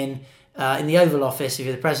bring him in the Oval Office, if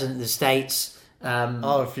you're the President of the States...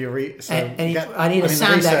 if you're... I need a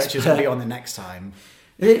sand expert. Will be on the next time.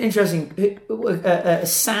 Interesting. A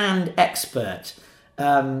sand expert.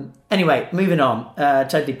 Anyway, moving on.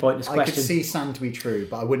 Totally pointless question. I could see sand to be true,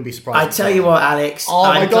 but I wouldn't be surprised. I tell you what, Alex.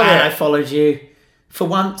 I'm glad I followed you. For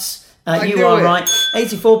once, you are right.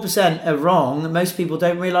 84% are wrong. Most people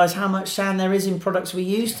don't realise how much sand there is in products we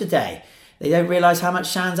use today. They don't realise how much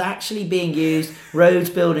sand's actually being used. Roads,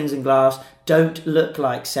 buildings and glass don't look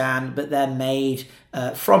like sand, but they're made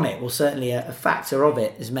from it. Well, certainly a factor of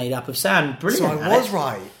it is made up of sand. Brilliant. So I was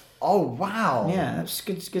right. Oh, wow. Yeah, that's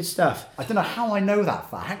good stuff. I don't know how I know that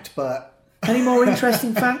fact, but... Any more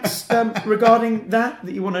interesting facts regarding that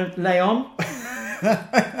you want to lay on?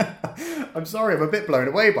 I'm sorry, I'm a bit blown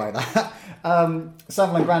away by that.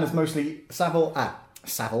 Savel and gravel is mostly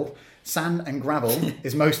sand and gravel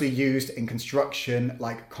is mostly used in construction,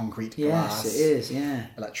 like concrete, glass. Yes, it is. Yeah.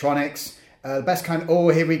 Electronics. The best kind. Oh,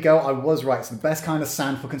 here we go. I was right. So the best kind of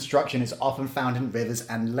sand for construction is often found in rivers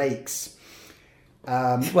and lakes.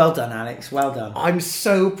 Well done, Alex. Well done. I'm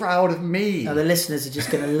so proud of me. Now, the listeners are just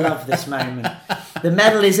going to love this moment. The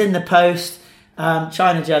medal is in the post.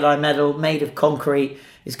 China Jedi medal made of concrete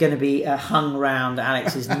is going to be hung round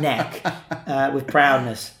Alex's neck with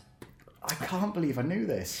proudness. I can't believe I knew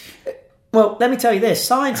this. Well, let me tell you this.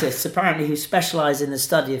 Scientists, apparently, who specialise in the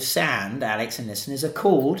study of sand, Alex and listeners, are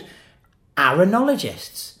called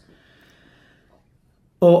arenologists.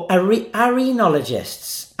 Or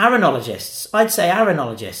arenologists. Arenologists. I'd say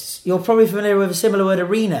arenologists. You're probably familiar with a similar word,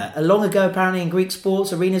 arena. Long ago, apparently, in Greek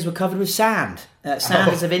sports, arenas were covered with sand.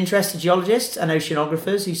 Sand is of interest to geologists and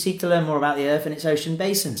oceanographers who seek to learn more about the Earth and its ocean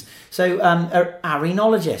basins. So,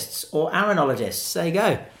 arenologists or arenologists. There you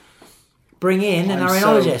go. Bring in an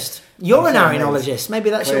arenologist. You're an arenologist. Maybe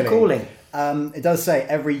that's your calling. It does say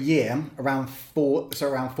every year around 40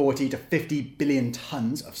 to 50 billion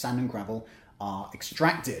tons of sand and gravel are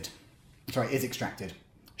extracted. Is extracted. I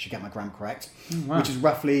should get my gram correct. Oh, wow. Which is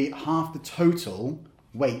roughly half the total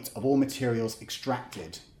weight of all materials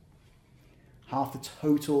extracted. Half the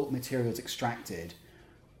total materials extracted.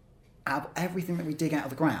 Out of everything that we dig out of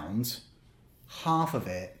the ground, half of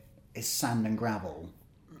it is sand and gravel.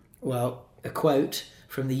 Well, a quote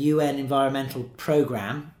from the UN Environmental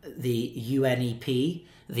Programme, the UNEP,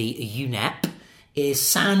 the UNEP, is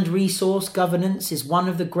sand resource governance is one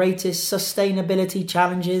of the greatest sustainability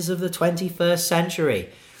challenges of the 21st century.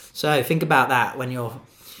 So think about that when you're...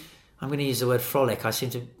 I'm going to use the word frolic. I seem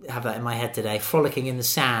to have that in my head today. Frolicking in the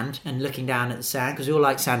sand and looking down at the sand, because we all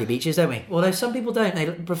like sandy beaches, don't we? Although some people don't. They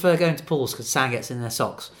prefer going to pools because sand gets in their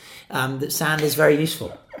socks. That sand is very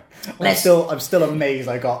useful. I'm still amazed.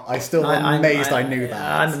 I'm amazed I knew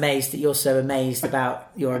that. I'm amazed that you're so amazed about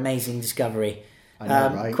your amazing discovery. I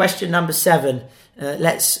know, right? Question number 7.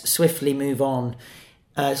 Let's swiftly move on.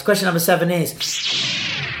 Question number 7 is: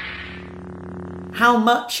 how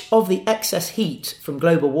much of the excess heat from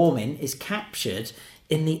global warming is captured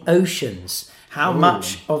in the oceans? How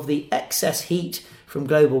much of the excess heat from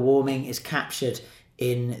global warming is captured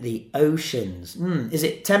in the oceans? Is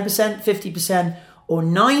it 10%, 50%, or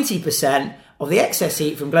 90% of the excess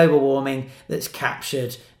heat from global warming that's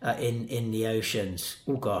captured in the oceans?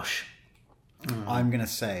 Oh, gosh. I'm going to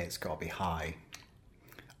say it's got to be high.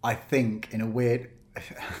 I think in a weird...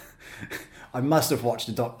 I must have watched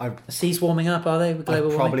a doc... The seas warming up, are they, with global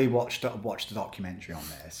warming? I probably watched a documentary on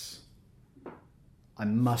this. I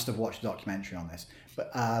must have watched a documentary on this.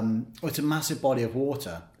 But it's a massive body of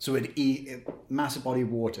water. So massive body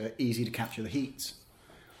of water, easy to capture the heat.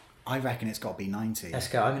 I reckon it's got to be 90. Let's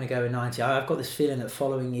go. I'm going to go with 90. I've got this feeling that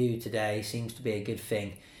following you today seems to be a good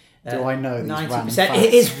thing. Do I know these 90%?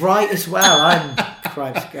 It is right as well. I'm...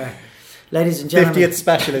 Christ, go. Ladies and gentlemen, 50th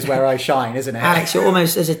special is where I shine, isn't it? Alex, you're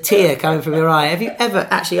almost, there's a tear coming from your eye. Have you ever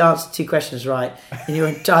actually answered 2 questions right in your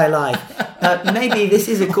entire life? Maybe this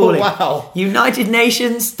is a calling. Oh, wow.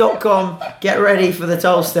 UnitedNations.com, get ready for the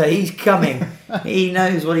tollster. He's coming. He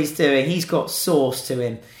knows what he's doing. He's got sauce to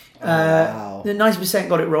him. Wow. 90%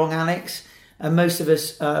 got it wrong, Alex. Most of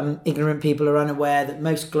us ignorant people are unaware that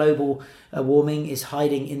most global warming is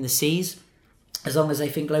hiding in the seas. As long as they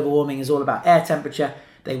think global warming is all about air temperature,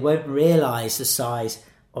 they won't realise the size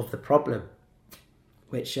of the problem.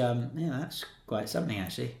 Which, that's quite something,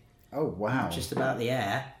 actually. Oh, wow. Not just about the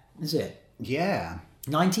air, is it? Yeah.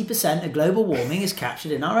 90% of global warming is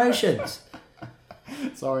captured in our oceans.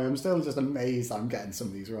 Sorry, I'm still just amazed I'm getting some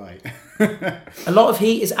of these right. A lot of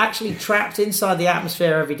heat is actually trapped inside the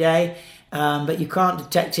atmosphere every day, but you can't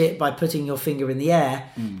detect it by putting your finger in the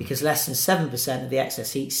air because less than 7% of the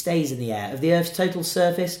excess heat stays in the air. Of the Earth's total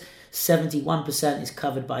surface, 71% is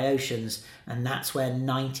covered by oceans, and that's where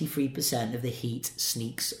 93% of the heat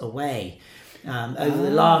sneaks away. Over the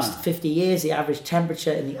last 50 years, the average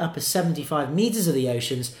temperature in the upper 75 metres of the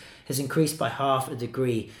oceans has increased by 0.5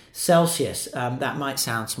 degree Celsius. That might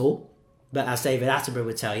sound small, but as David Attenborough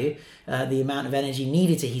would tell you, the amount of energy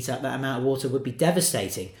needed to heat up that amount of water would be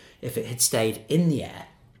devastating if it had stayed in the air.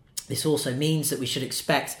 This also means that we should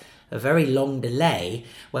expect a very long delay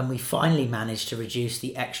when we finally manage to reduce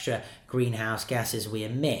the extra greenhouse gases we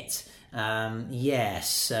emit. Oh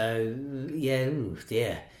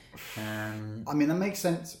dear. I mean, that makes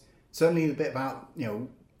sense. Certainly the bit about,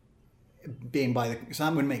 being by the... So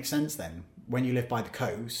that would make sense then. When you live by the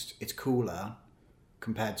coast, it's cooler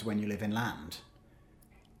compared to when you live inland.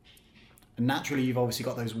 And naturally, you've obviously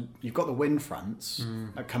got you've got the wind fronts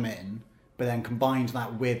that come in, but then combined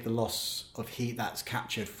that with the loss of heat that's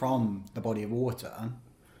captured from the body of water,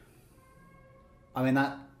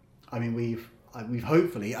 we've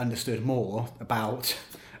hopefully understood more about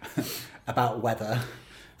about weather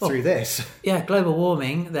through this. Yeah, global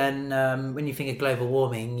warming, then when you think of global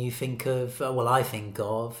warming, you think of, I think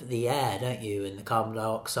of the air, don't you, and the carbon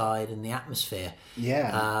dioxide and the atmosphere.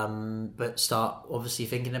 Yeah. But start obviously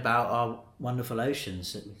thinking about our wonderful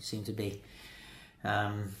oceans that we seem to be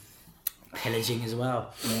pillaging as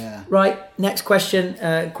well. Yeah. Right, next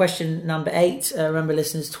question, question number 8. Remember,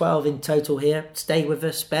 listeners, 12 in total here. Stay with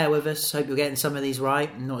us, bear with us. Hope you're getting some of these right.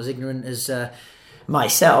 I'm not as ignorant as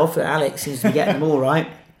myself. Alex seems to be getting them all right.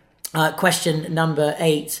 Question number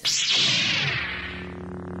 8.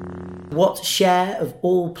 What share of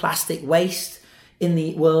all plastic waste in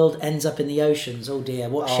the world ends up in the oceans? Oh dear,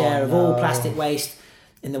 what share of all plastic waste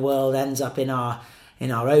in the world ends up in our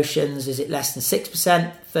oceans? Is it less than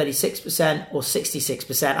 6%, 36%, or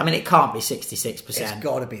 66%? I mean, it can't be 66%. It's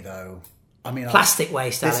got to be, though. I mean, plastic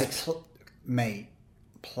waste, Alex.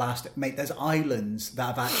 Plastic, mate. There's islands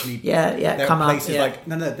that have actually there come are places up.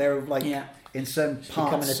 They're like in certain It's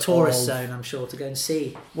parts becoming a tourist zone, I'm sure, to go and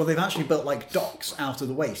see. Well, they've actually built like docks out of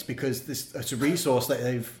the waste because it's a resource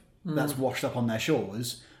that that's washed up on their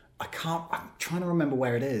shores. I'm trying to remember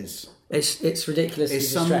where it is. It's ridiculous. It's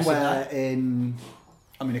somewhere in.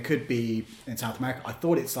 I mean, it could be in South America. I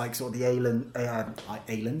thought it's like sort of the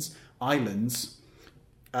islands,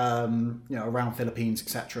 around Philippines,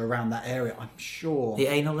 etc., around that area. I'm sure. The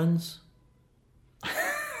analans?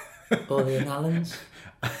 Or the analans?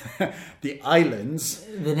 The islands.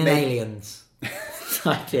 The aliens.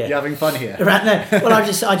 You're having fun here. Right, no. Well, I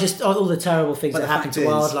just all the terrible things that happen to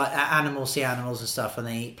wild, like animals, sea animals and stuff, when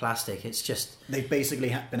they eat plastic. It's just they've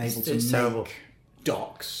basically been able to make terrible.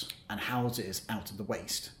 Docks and houses out of the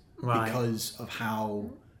waste right. because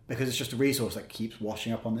it's just a resource that keeps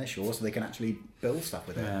washing up on their shore, so they can actually build stuff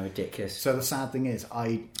with it. Yeah, ridiculous. So the sad thing is,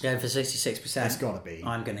 going for 66%. It's got to be.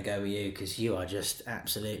 I'm going to go with you because you are just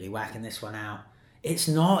absolutely whacking this one out. It's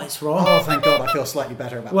not. It's wrong. Oh, thank God! I feel slightly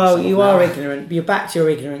better about. Well, myself you now. are ignorant. You're back to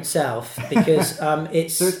your ignorant self because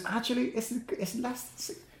it's. So it's actually it's less than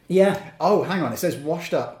 6. Yeah. Oh, hang on. It says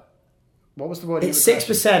washed up. What was the word? It's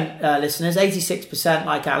 6%, listeners. 86%,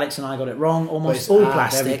 like Alex and I got it wrong. Almost all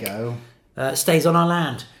plastic stays on our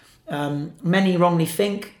land. Many wrongly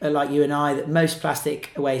think, like you and I, that most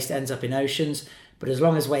plastic waste ends up in oceans. But as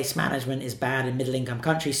long as waste management is bad in middle-income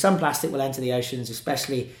countries, some plastic will enter the oceans,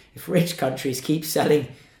 especially if rich countries keep selling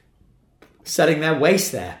their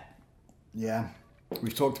waste there. Yeah,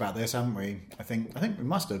 we've talked about this, haven't we? I think we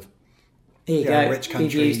must have. Here you go. Rich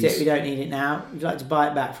countries. We've used it. We don't need it now. Would you like to buy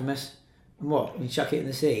it back from us? And what? We chuck it in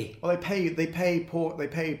the sea? Well, they pay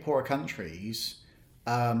poorer countries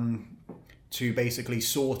to basically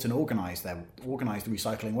sort and organise the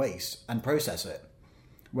recycling waste and process it.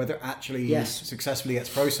 Whether it actually successfully gets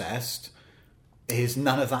processed is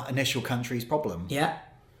none of that initial country's problem. Yeah.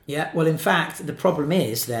 Well, in fact, the problem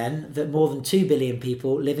is then that more than 2 billion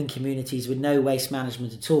people live in communities with no waste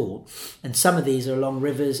management at all, and some of these are along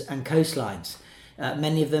rivers and coastlines.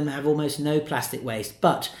 Many of them have almost no plastic waste,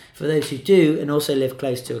 but for those who do and also live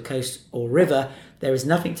close to a coast or river, there is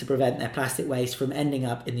nothing to prevent their plastic waste from ending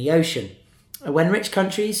up in the ocean. When rich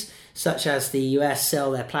countries, such as the US,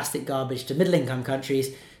 sell their plastic garbage to middle-income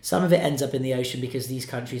countries, some of it ends up in the ocean because these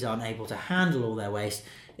countries aren't able to handle all their waste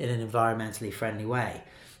in an environmentally friendly way.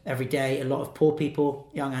 Every day, a lot of poor people,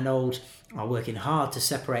 young and old, are working hard to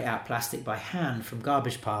separate out plastic by hand from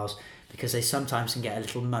garbage piles because they sometimes can get a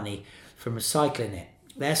little money from recycling it.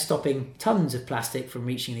 They're stopping tons of plastic from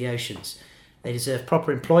reaching the oceans. They deserve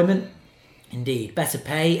proper employment, indeed, better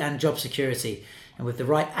pay and job security. And with the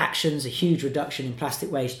right actions, a huge reduction in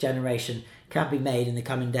plastic waste generation can be made in the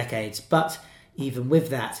coming decades. But even with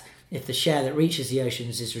that, if the share that reaches the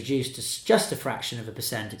oceans is reduced to just a fraction of a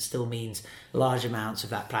percent, it still means large amounts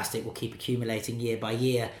of that plastic will keep accumulating year by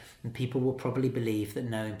year, and people will probably believe that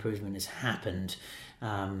no improvement has happened.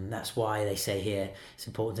 That's why they say here it's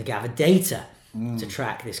important to gather data to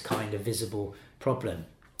track this kind of visible problem.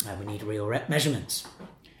 We need real measurements,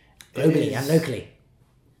 globally and locally.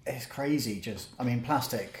 It's crazy.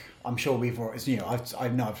 Plastic. I'm sure I've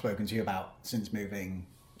spoken to you about since moving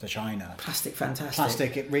to China. Plastic, fantastic.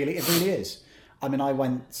 Plastic. It really is. I mean, I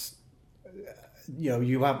went.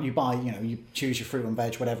 You choose your fruit and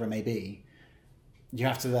veg, whatever it may be. You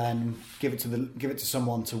have to then give it to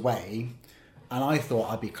someone to weigh. And I thought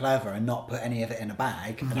I'd be clever and not put any of it in a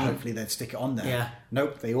bag, and hopefully they'd stick it on there. Yeah.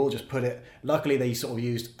 Nope, they all just put it. Luckily, they sort of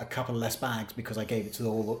used a couple of less bags because I gave it to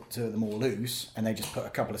them all loose, and they just put a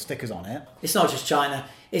couple of stickers on it. It's not just China.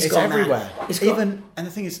 It's It's gone everywhere. mad. It's got, And the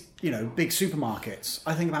thing is, big supermarkets.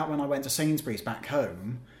 I think about when I went to Sainsbury's back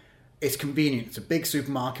home. It's convenient. It's a big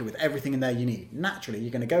supermarket with everything in there you need. Naturally, you're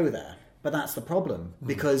going to go there. But that's the problem,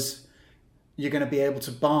 because you're going to be able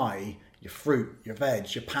to buy your fruit, your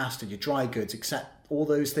veg, your pasta, your dry goods, except all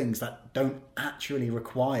those things that don't actually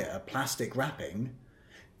require plastic wrapping.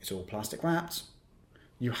 It's all plastic wrapped.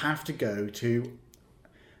 You have to go to...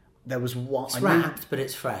 There was one... it's wrapped, but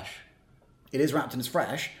it's fresh. It is wrapped and it's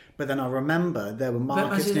fresh, but then I remember there were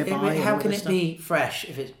markets nearby. How can it be fresh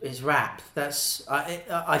if it's wrapped?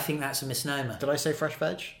 I think that's a misnomer. Did I say fresh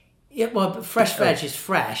veg? Yeah, well, but fresh veg is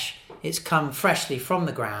fresh. It's come freshly from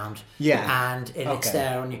the ground. Yeah. And it's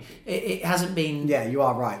there on you. It hasn't been Yeah, you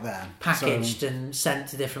are right there. packaged and sent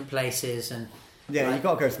to different places. And Yeah, you've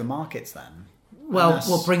got to go to the markets then. well,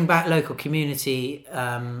 we'll bring back local community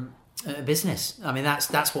business. I mean,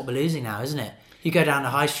 that's what we're losing now, isn't it? You go down the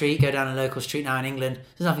high street, go down a local street now in England,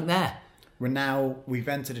 there's nothing there. We've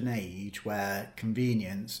entered an age where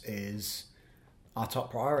convenience is our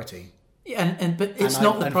top priority. But it's And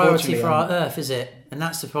not the priority unfortunately, for our Earth, is it? And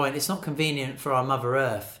that's the point. It's not convenient for our Mother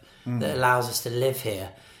Earth that allows us to live here.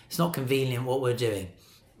 It's not convenient what we're doing.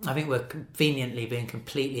 I think we're conveniently being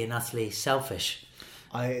completely and utterly selfish.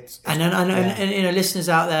 And listeners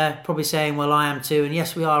out there probably saying, well, I am too. And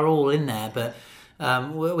yes, we are all in there, but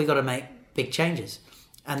we got to make big changes.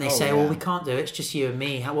 And they say, well, we can't do it. It's just you and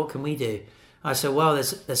me. What can we do? I said, well,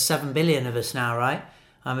 there's 7 billion of us now, right?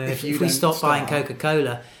 I mean, if we stop buying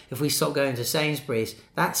Coca-Cola, if we stop going to Sainsbury's,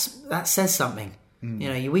 that says something.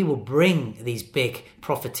 We will bring these big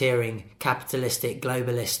profiteering, capitalistic,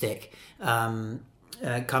 globalistic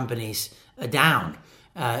companies down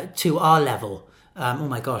to our level. Oh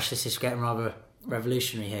my gosh, this is getting rather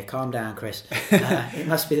revolutionary here. Calm down, Chris. It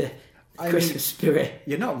must be the Christmas spirit.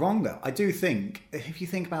 You're not wrong, though. I do think, if you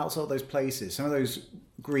think about sort of those places, some of those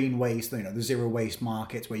green waste, the zero waste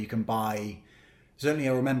markets where you can buy... Certainly,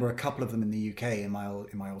 I remember a couple of them in the UK in my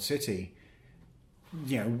old city.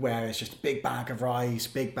 Where it's just a big bag of rice,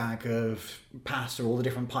 big bag of pasta, all the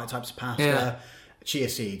different types of pasta, chia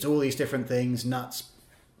seeds, all these different things, nuts.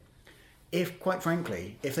 Quite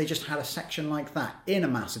frankly, if they just had a section like that in a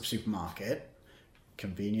massive supermarket,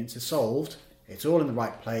 convenience is solved. It's all in the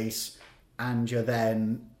right place, and you're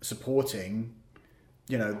then supporting,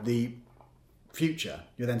 the future.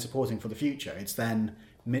 You're then supporting for the future. It's then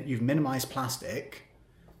you've minimised plastic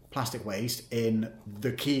waste in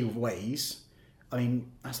the key ways. I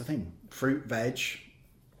mean, that's the thing. Fruit, veg.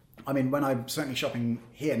 I mean, when I'm certainly shopping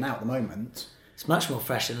here now at the moment, it's much more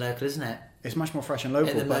fresh and local, isn't it? It's much more fresh and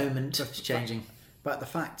local. At the moment, it's changing. But the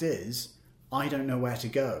fact is, I don't know where to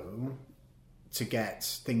go to get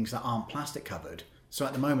things that aren't plastic covered. So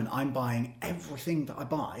at the moment, I'm buying everything that I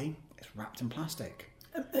buy is wrapped in plastic.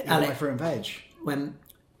 Even my fruit and veg. When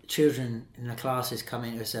children in the classes come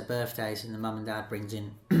in, it's their birthdays, and the mum and dad brings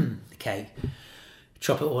in the cake,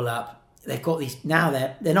 chop it all up. They've got these now.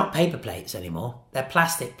 They're not paper plates anymore. They're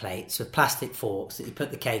plastic plates with plastic forks that you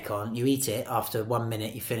put the cake on. You eat it after 1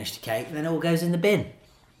 minute. You finish the cake, and then it all goes in the bin.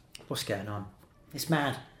 What's going on? It's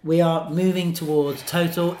mad. We are moving towards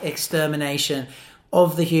total extermination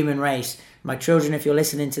of the human race. My children, if you're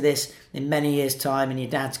listening to this in many years' time, and your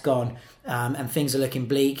dad's gone, and things are looking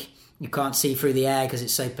bleak. You can't see through the air because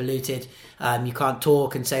it's so polluted. You can't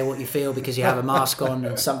talk and say what you feel because you have a mask on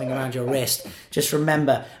and something around your wrist. Just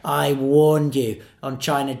remember, I warned you on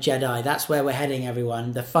China Jedi. That's where we're heading,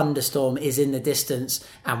 everyone. The thunderstorm is in the distance,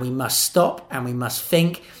 and we must stop, and we must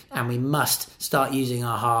think, and we must start using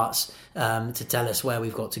our hearts to tell us where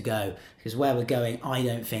we've got to go. Because where we're going, I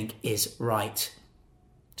don't think is right.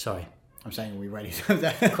 Sorry. I'm saying, are we ready?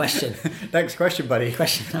 Question. Next question, buddy.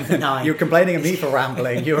 Question number 9. You're complaining of me for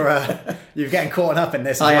rambling. You're getting caught up in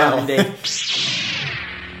this as well. I am indeed.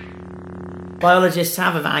 Biologists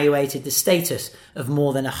have evaluated the status of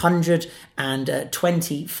more than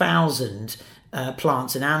 120,000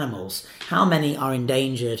 plants and animals. How many are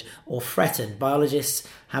endangered or threatened? Biologists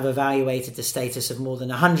have evaluated the status of more than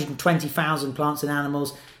 120,000 plants and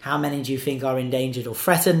animals. How many do you think are endangered or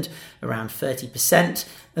threatened? Around 30%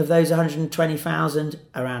 of those 120,000,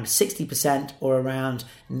 around 60%, or around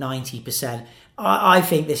 90%. I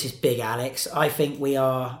think this is big, Alex. I think we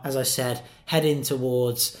are, as I said, heading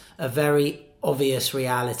towards a very obvious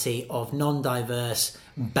reality of non-diverse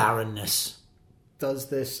barrenness. Does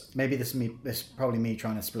this, maybe this is probably me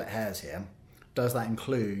trying to split hairs here, does that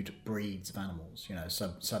include breeds of animals?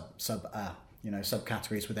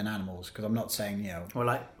 subcategories within animals, because I'm not saying, Or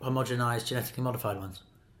like homogenized, genetically modified ones.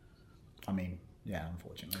 I mean, yeah,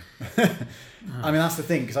 unfortunately. I mean, that's the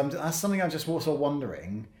thing, because that's something I'm just also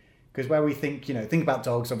wondering, because where we think, think about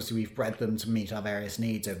dogs, obviously we've bred them to meet our various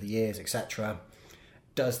needs over the years, etc.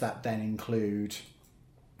 Does that then include,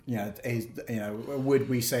 would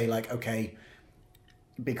we say like, okay,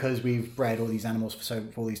 because we've bred all these animals for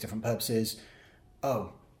all these different purposes,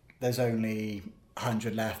 there's only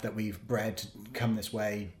 100 left that we've bred to come this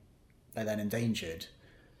way, they're then endangered.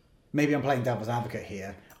 Maybe I'm playing devil's advocate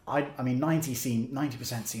here. I mean,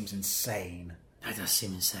 90% seems insane. That does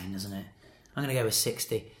seem insane, doesn't it? I'm going to go with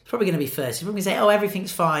 60. It's probably going to be 30. It's probably going to say,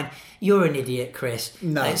 everything's fine. You're an idiot, Chris.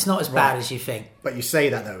 No. It's not as bad as you think. But you say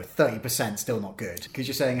that, though, 30% still not good. Because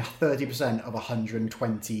you're saying 30% of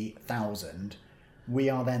 120,000. We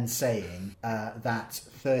are then saying that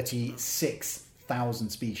 36,000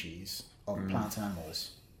 species of plants and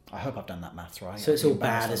animals. I hope I've done that maths right. So it's all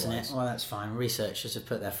bad, isn't it? Well, that's fine. Researchers have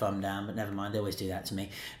put their thumb down, but never mind. They always do that to me.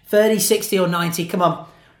 30, 60 or 90. Come on.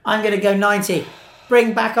 I'm going to go 90.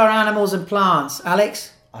 Bring back our animals and plants.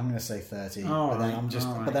 Alex? I'm going to say 30. All but then right, I'm just.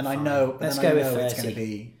 all right, but then I fine. know. Let's go with 30. It's going to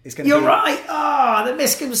be. You're right. The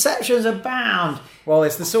misconceptions abound. Well,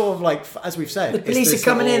 it's the sort of like, as we've said, the police are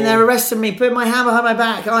coming in. They're arresting me. Putting my hand behind my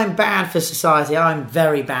back. I'm bad for society. I'm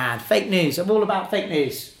very bad. Fake news. I'm all about fake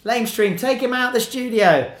news. Lamestream, take him out of the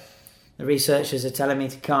studio. The researchers are telling me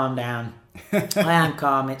to calm down. I am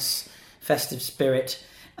calm. It's festive spirit.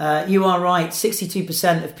 You are right.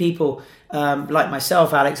 62% of people, like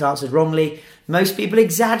myself, Alex, answered wrongly. Most people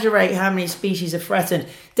exaggerate how many species are threatened.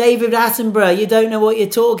 David Attenborough, you don't know what you're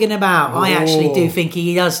talking about. I actually do think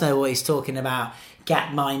he does know what he's talking about.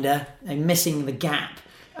 Gapminder. They're missing the gap.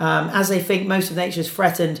 As they think most of nature is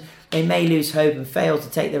threatened, they may lose hope and fail to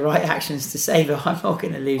take the right actions to save it. I'm not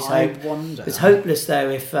going to lose hope. I wonder. It's hopeless, though,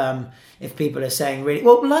 if people are saying really...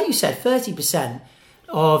 Well, like you said, 30%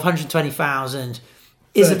 of 120,000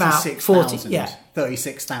 is about 40... Yeah.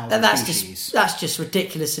 36,000 species. That's just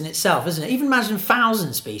ridiculous in itself, isn't it? Even imagine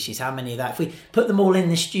 1,000 species, how many of that... If we put them all in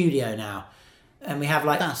the studio now, and we have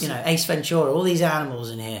Ace Ventura, all these animals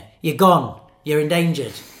in here, you're gone. You're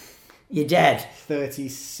endangered. You're dead.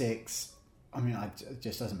 36... I mean, it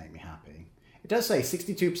just doesn't make me happy. It does say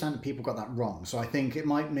 62% of people got that wrong, so I think it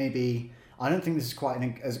might maybe... I don't think this is quite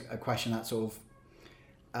a question that sort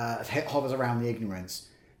of hovers around the ignorance.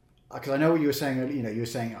 Because I know what you were saying, you were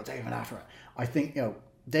saying, David Attenborough. I think,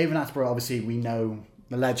 David Attenborough, obviously, we know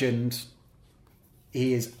the legend.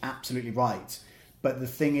 He is absolutely right. But the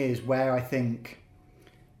thing is, where I think...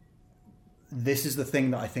 This is the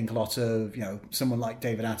thing that I think a lot of, someone like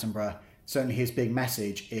David Attenborough... Certainly his big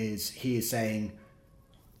message is he is saying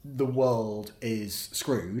the world is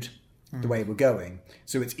screwed the way we're going.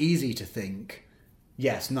 So it's easy to think,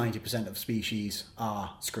 yes, 90% of species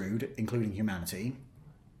are screwed, including humanity.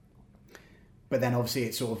 But then obviously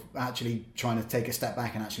it's sort of actually trying to take a step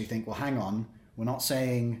back and actually think, well, hang on, we're not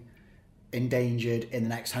saying endangered in the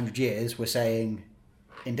next 100 years, we're saying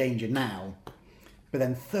endangered now. But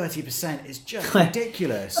then 30% is just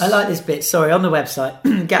ridiculous. I like this bit. Sorry, on the website,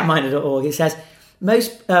 gapminder.org, it says,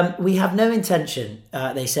 we have no intention,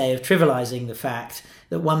 they say, of trivialising the fact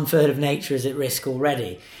that 1/3 of nature is at risk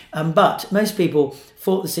already. But most people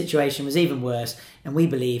thought the situation was even worse, and we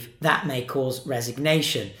believe that may cause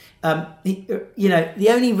resignation. The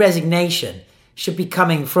only resignation should be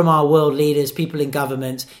coming from our world leaders, people in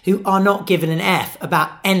government who are not given an F about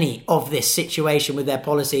any of this situation with their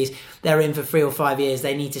policies. They're in for 3 or 5 years.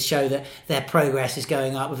 They need to show that their progress is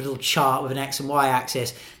going up with a little chart with an X and Y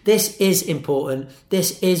axis. This is important.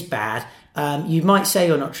 This is bad. You might say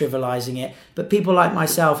you're not trivialising it, but people like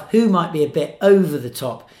myself, who might be a bit over the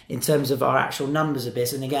top in terms of our actual numbers of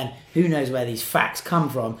this, and again, who knows where these facts come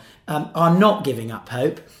from, are not giving up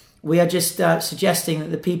hope. We are just suggesting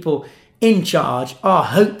that the people in charge are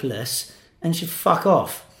hopeless and should fuck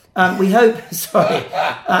off. We hope, and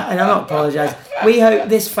I'm not apologising, we hope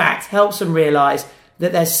this fact helps them realise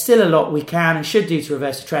that there's still a lot we can and should do to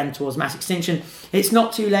reverse the trend towards mass extinction. It's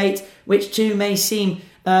not too late, which many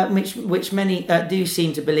do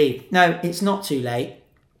seem to believe. No, it's not too late,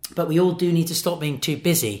 but we all do need to stop being too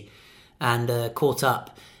busy and caught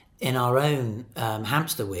up in our own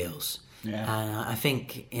hamster wheels. Yeah. And I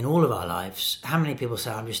think in all of our lives, how many people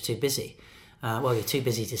say, I'm just too busy? Well, you're too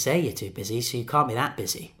busy to say you're too busy, so you can't be that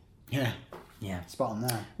busy. Yeah. Yeah. Spot on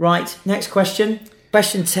there. Right, next question.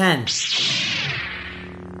 Question 10.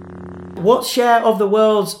 What share of the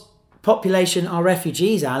world's population are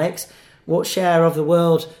refugees, Alex? What share of the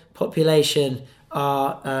world population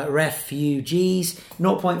are refugees?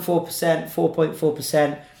 0.4%,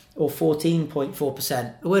 4.4%, or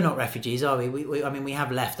 14.4%. We're not refugees, are we? I mean, we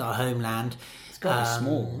have left our homeland. It's got to be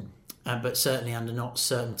small. But certainly under not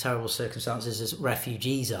certain terrible circumstances as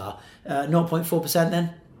refugees are. 0.4%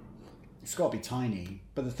 then? It's got to be tiny.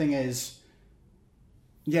 But the thing is,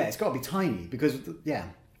 yeah, it's got to be tiny because, it's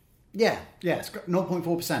got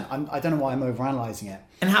 0.4%. I don't know why I'm overanalyzing it.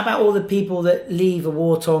 And how about all the people that leave a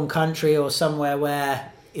war-torn country or somewhere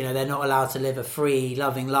where, they're not allowed to live a free,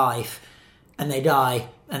 loving life and they die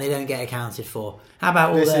and they don't get accounted for? How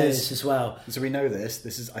about all those as well? So we know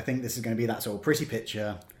this. I think this is going to be that sort of pretty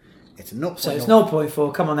picture. It's a 0.4. So it's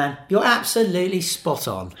 0.4. Come on then. You're absolutely spot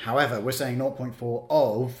on. However, we're saying 0.4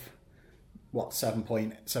 of,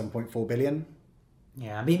 7.4 billion?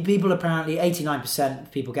 Yeah, I mean, people apparently, 89%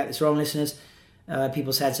 of people get this wrong, listeners.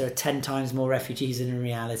 People's heads are 10 times more refugees than in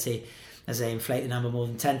reality. As they inflate the number more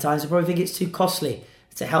than 10 times, they probably think it's too costly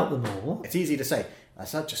to help them all. It's easy to say,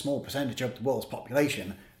 that's such a small percentage of the world's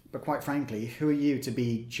population, but quite frankly, who are you to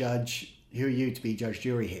be judge,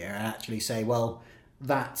 jury here and actually say, well,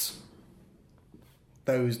 that's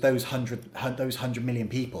those 100 million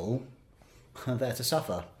people are there to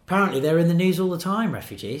suffer. Apparently they're in the news all the time,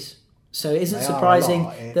 refugees. So it isn't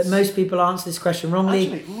surprising that most people answer this question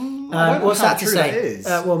wrongly. Actually, what's that to say? That is.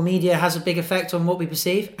 Well, media has a big effect on what we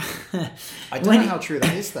perceve. I don't know how true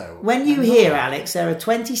that is, though. When you hear, Alex, there are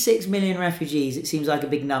 26 million refugees, it seems like a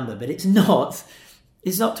big number, but it's not.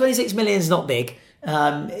 It's not. 26 million is not big.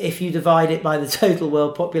 If you divide it by the total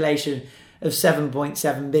world population of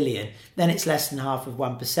 7.7 billion, then it's less than half of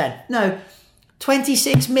 1%. No,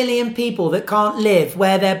 26 million people that can't live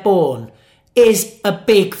where they're born is a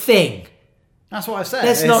big thing. That's what I said.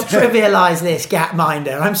 Let's not trivialise this,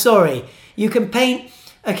 Gapminder. I'm sorry. You can paint...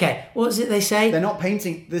 Okay, what is it they say? They're not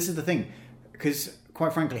painting... This is the thing. Because,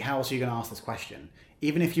 quite frankly, how else are you going to ask this question?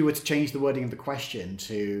 Even if you were to change the wording of the question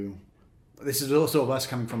to... This is also us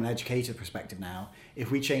coming from an educated perspective now.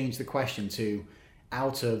 If we change the question to,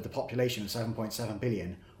 out of the population of 7.7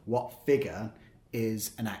 billion, what figure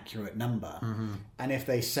is an accurate number? Mm-hmm. And if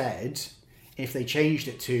they changed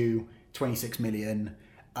it to 26 million...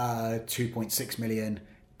 2.6 million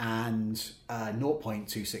and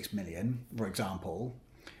 0.26 million, for example,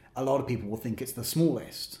 a lot of people will think it's the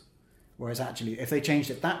smallest. Whereas actually, if they changed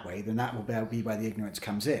it that way, then that will be where the ignorance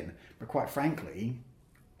comes in. But quite frankly,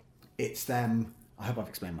 it's them. I hope I've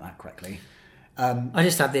explained that correctly. I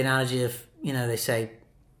just had the analogy of, they say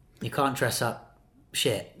you can't dress up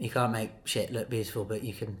shit. You can't make shit look beautiful, but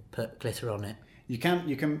you can put glitter on it. You can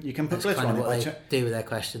put That's glitter kind on of what it. they do with their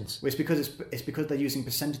questions. It's because they're using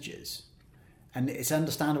percentages, and it's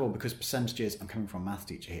understandable because percentages. I'm coming from a math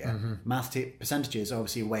teacher here. Mm-hmm. Percentages are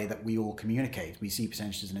obviously a way that we all communicate. We see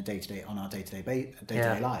percentages in a day-to-day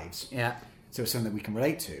lives. Yeah. So it's something that we can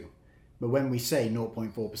relate to. But when we say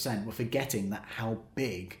 0.4%, we're forgetting that how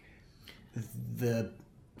big the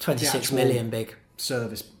 26 million big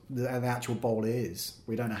service the actual bowl is.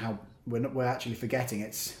 We don't know how. We're actually forgetting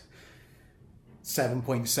it's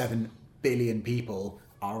 7.7 billion people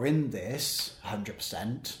are in this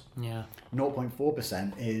 100%. Yeah.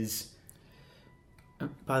 0.4% is...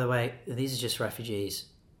 By the way, these are just refugees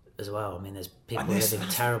as well. I mean, there's people living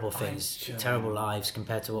terrible things, terrible lives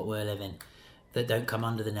compared to what we're living that don't come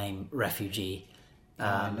under the name refugee.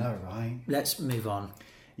 I know, right? Let's move on.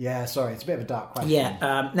 Yeah, sorry, it's a bit of a dark question.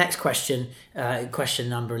 Yeah, next question, question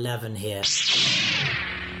number 11 here.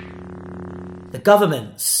 The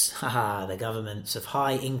governments of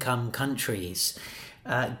high-income countries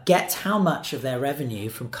get how much of their revenue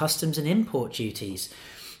from customs and import duties?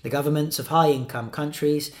 The governments of high-income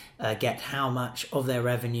countries get how much of their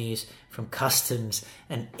revenues from customs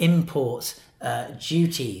and import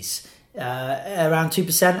duties? Around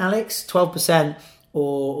 2%, Alex? 12%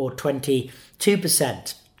 or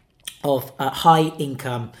 22% of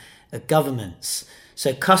high-income governments.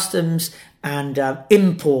 So customs and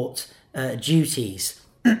import duties.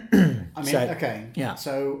 Yeah.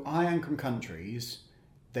 So high-income countries,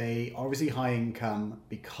 they are obviously high-income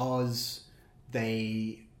because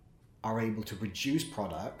they are able to produce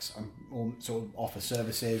products or sort of offer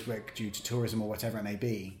services due to tourism or whatever it may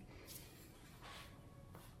be.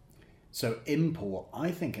 So import,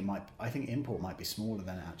 I think import might be smaller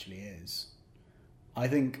than it actually is. I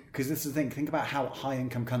think because this is the thing. Think about how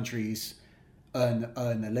high-income countries earn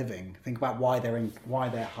their living. Think about why they're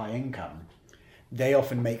high income. They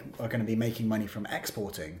often are going to be making money from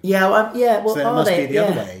exporting. Yeah, well, so then it must be the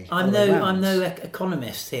other way. I'm no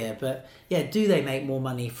economist here, but do they make more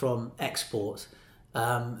money from export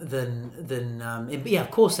than yeah,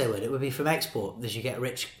 of course they would. It would be from export. As you get a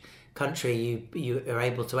rich country, you are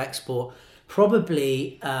able to export.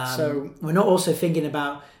 Probably, so we're not also thinking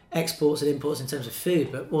about exports and imports in terms of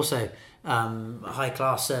food, but also high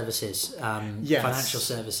class services, Yes. financial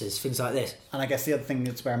services, things like this. And I guess the other thing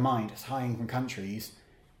to bear in mind is high income countries.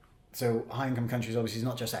 So high income countries obviously is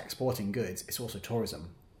not just exporting goods; it's also tourism.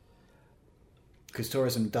 Because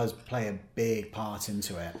tourism does play a big part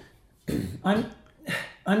into it. I'm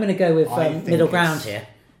going to go with I think middle ground it's- here.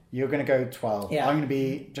 You're going to go 12. Yeah. I'm going to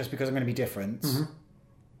be, just because I'm going to be different. This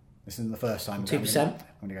isn't the first time. 2%?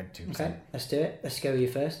 I'm going to go 2%. Okay, let's do it. Let's go with you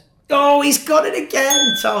first. Oh, he's got it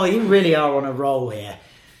again! Oh, you really are on a roll here.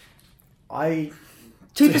 2%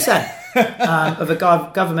 of a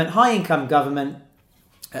government, high income government,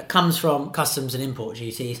 comes from customs and import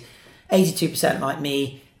duties. 82%, like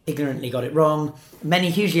me, ignorantly got it wrong. Many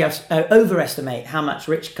hugely overestimate how much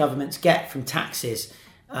rich governments get from taxes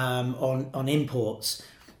on imports.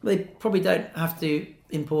 They probably don't have to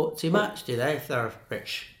import too much, do they, if they're a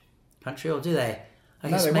rich country, or do they? I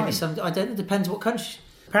guess they maybe won't. some. I don't know. It depends what country.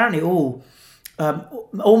 Apparently,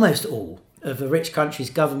 almost all of the rich countries'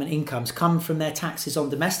 government incomes come from their taxes on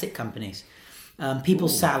domestic companies,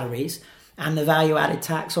 people's salaries, and the value-added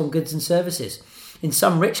tax on goods and services. In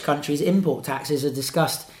some rich countries, import taxes are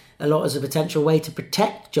discussed a lot as a potential way to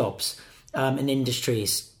protect jobs in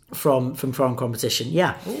industries from foreign competition.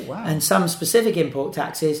 Yeah. Oh, wow. And some specific import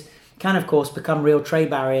taxes can, of course, become real trade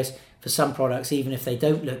barriers for some products, even if they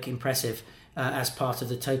don't look impressive as part of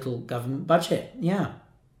the total government budget. Yeah.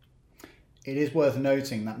 It is worth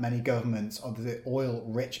noting that many governments of the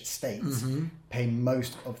oil-rich states pay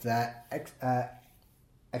most of their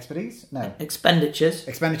expenditures.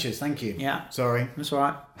 Thank you. Yeah. Sorry. That's all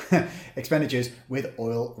right. Expenditures with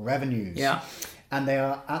oil revenues. Yeah. And they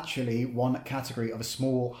are actually one category of a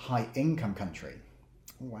small high-income country.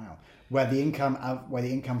 Oh, wow. Where the income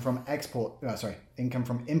from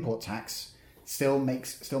import tax still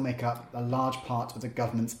make up a large part of the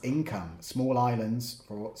government's income. Small islands,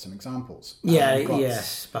 for some examples.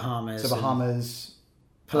 Yes. Bahamas. So Bahamas,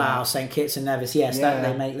 Palau, St. Kitts and Nevis. Yes, Yeah.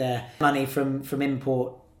 they make their money from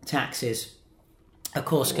import taxes. Of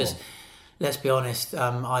course, because let's be honest,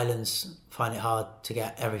 islands find it hard to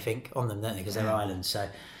get everything on them, don't they? Because they're islands, so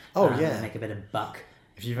they make a bit of buck.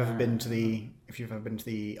 If you've ever been to the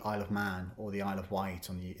Isle of Man or the Isle of Wight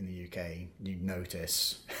in the UK, you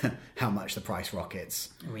notice how much the price rockets.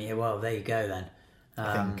 Yeah, well, there you go then.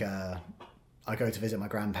 I think I go to visit my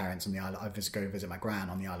grandparents on the island. Go visit my gran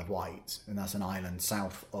on the Isle of Wight, and that's an island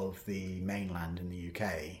south of the mainland in the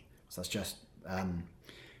UK. So that's just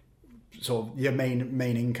sort of your main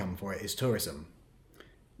income for it is tourism.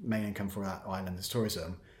 Main income for that island is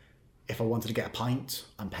tourism. If I wanted to get a pint,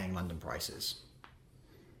 I'm paying London prices.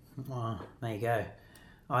 Oh, there you go.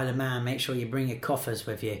 Isle of Man, make sure you bring your coffers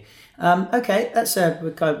with you. Okay, that's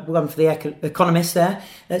we're going for the economist there.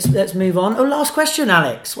 Let's move on. Oh, last question,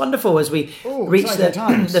 Alex. Wonderful as we reach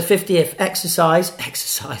the 50th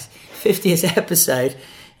 50th episode.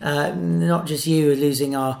 Not just you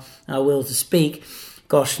losing our will to speak.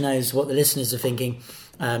 Gosh knows what the listeners are thinking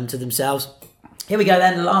to themselves. Here we go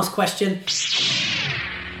then, the last question.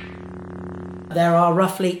 There are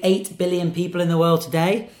roughly 8 billion people in the world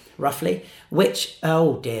today, roughly, which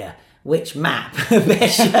map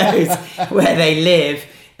best shows where they live.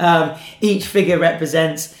 Each figure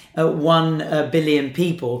represents 1 billion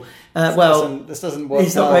people. This doesn't work.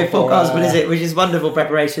 It's not very forecastable, is it? Which is wonderful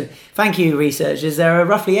preparation. Thank you, researchers. There are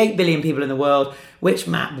roughly 8 billion people in the world. Which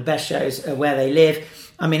map best shows where they live?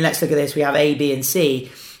 I mean, let's look at this. We have A, B, and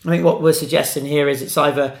C. I think what we're suggesting here is it's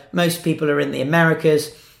either most people are in the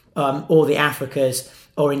Americas, or the Africas,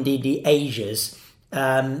 or indeed the Asias.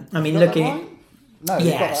 I mean, looking at... No,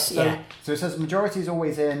 yes, so it says majority is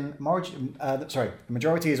always in... the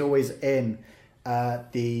majority is always in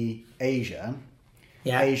the Asia.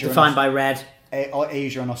 Yeah, Asia defined by red.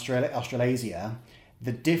 Asia and Australasia.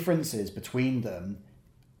 The differences between them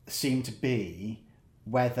seem to be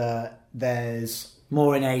whether there's...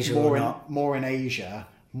 More in Asia or not. More in Asia,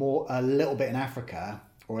 a little bit in Africa,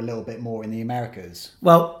 or a little bit more in the Americas.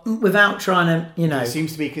 Well, without trying to, It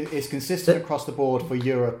seems to be it's consistent across the board for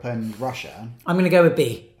Europe and Russia. I'm going to go with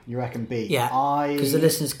B. You reckon B? Yeah, because the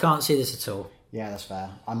listeners can't see this at all. Yeah, that's fair.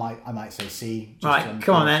 I might say C. Right,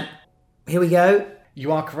 come on, man. Here we go.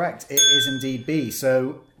 You are correct. It is indeed B.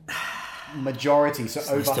 So majority. So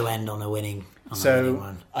It's nice to end on a winning.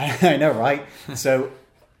 One. I know, right? So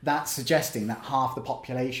that's suggesting that half the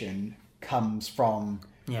population comes from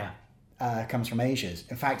Asia.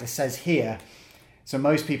 In fact, it says here, so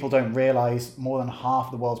most people don't realise more than half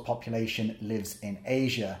of the world's population lives in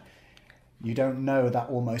Asia. You don't know that there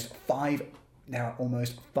are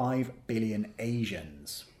almost 5 billion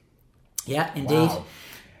Asians. Yeah, indeed. Wow.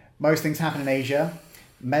 Most things happen in Asia.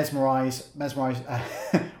 mesmerize.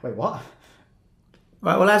 Wait, what?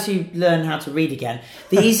 Right, well, as you learn how to read again,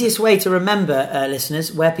 the easiest way to remember,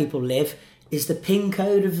 listeners, where people live is the PIN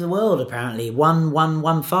code of the world, apparently.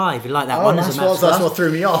 1115. You like that one as a maths that's what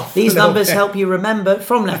threw me off. These numbers help you remember,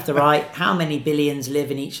 from left to right, how many billions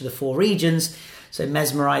live in each of the 4 regions. So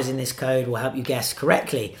mesmerising this code will help you guess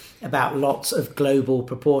correctly about lots of global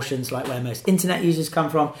proportions, like where most internet users come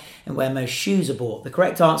from and where most shoes are bought. The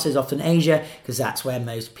correct answer is often Asia, because that's where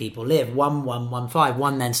most people live. 1115.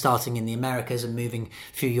 One then starting in the Americas and moving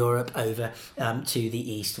through Europe over to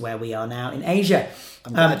the east, where we are now in Asia.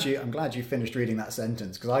 I'm glad you finished reading that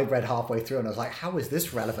sentence, because I read halfway through and I was like, how is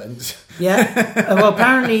this relevant? Yeah. Well,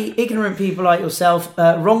 apparently ignorant people like yourself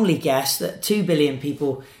wrongly guessed that 2 billion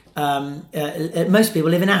people, most people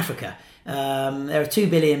live in Africa. There are 2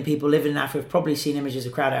 billion people living in Africa. Have probably seen images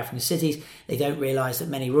of crowded African cities. They don't realise that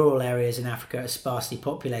many rural areas in Africa are sparsely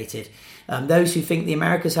populated. Those who think the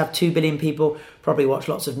Americas have 2 billion people probably watch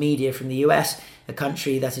lots of media from the US, a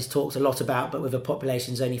country that is talked a lot about, but with a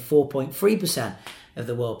population that's only 4.3% of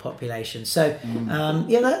the world population. So,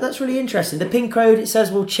 that's really interesting. The PIN code, it says,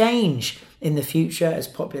 will change in the future as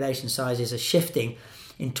population sizes are shifting.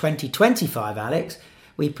 In 2025, Alex,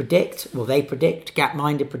 they predict,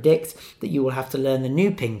 Gapminder predict, that you will have to learn the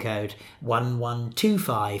new PIN code,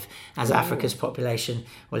 1125, as Africa's population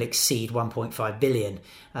will exceed 1.5 billion,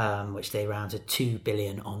 which they round to 2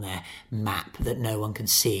 billion on their map that no one can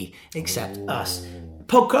see except us.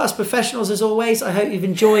 Podcast professionals, as always, I hope you've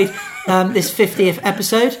enjoyed this 50th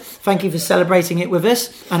episode. Thank you for celebrating it with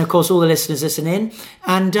us, and of course all the listeners listening.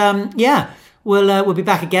 And we'll be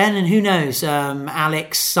back again, and who knows,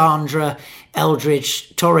 Alex, Sandra,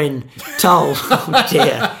 Eldridge, Torin, Tull, oh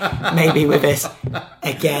dear, maybe with us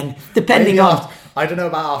again, depending on... I don't know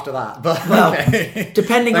about after that, but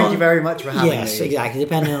depending on... Thank you very much for having me. Yes, exactly,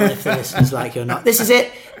 depending on if the listeners like you or not. This is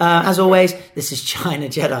it. As always, this is China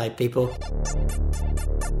Jedi, people.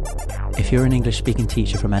 If you're an English-speaking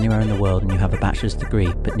teacher from anywhere in the world and you have a bachelor's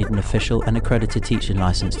degree but need an official and accredited teaching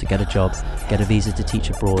license to get a job, get a visa to teach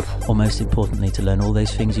abroad, or most importantly to learn all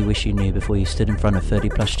those things you wish you knew before you stood in front of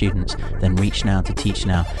 30+ students, then reach now to Teach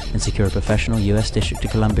Now and secure a professional US District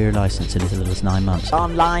of Columbia license in as little as 9 months.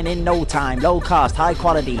 Online in no time, low cost, high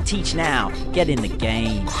quality. Teach Now. Get in the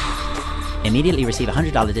game. Immediately receive a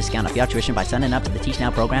 $100 discount off your tuition by signing up to the Teach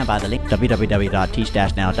Now program via the link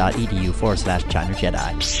www.teach-now.edu/China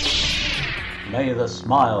Jedi. May the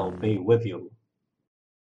smile be with you.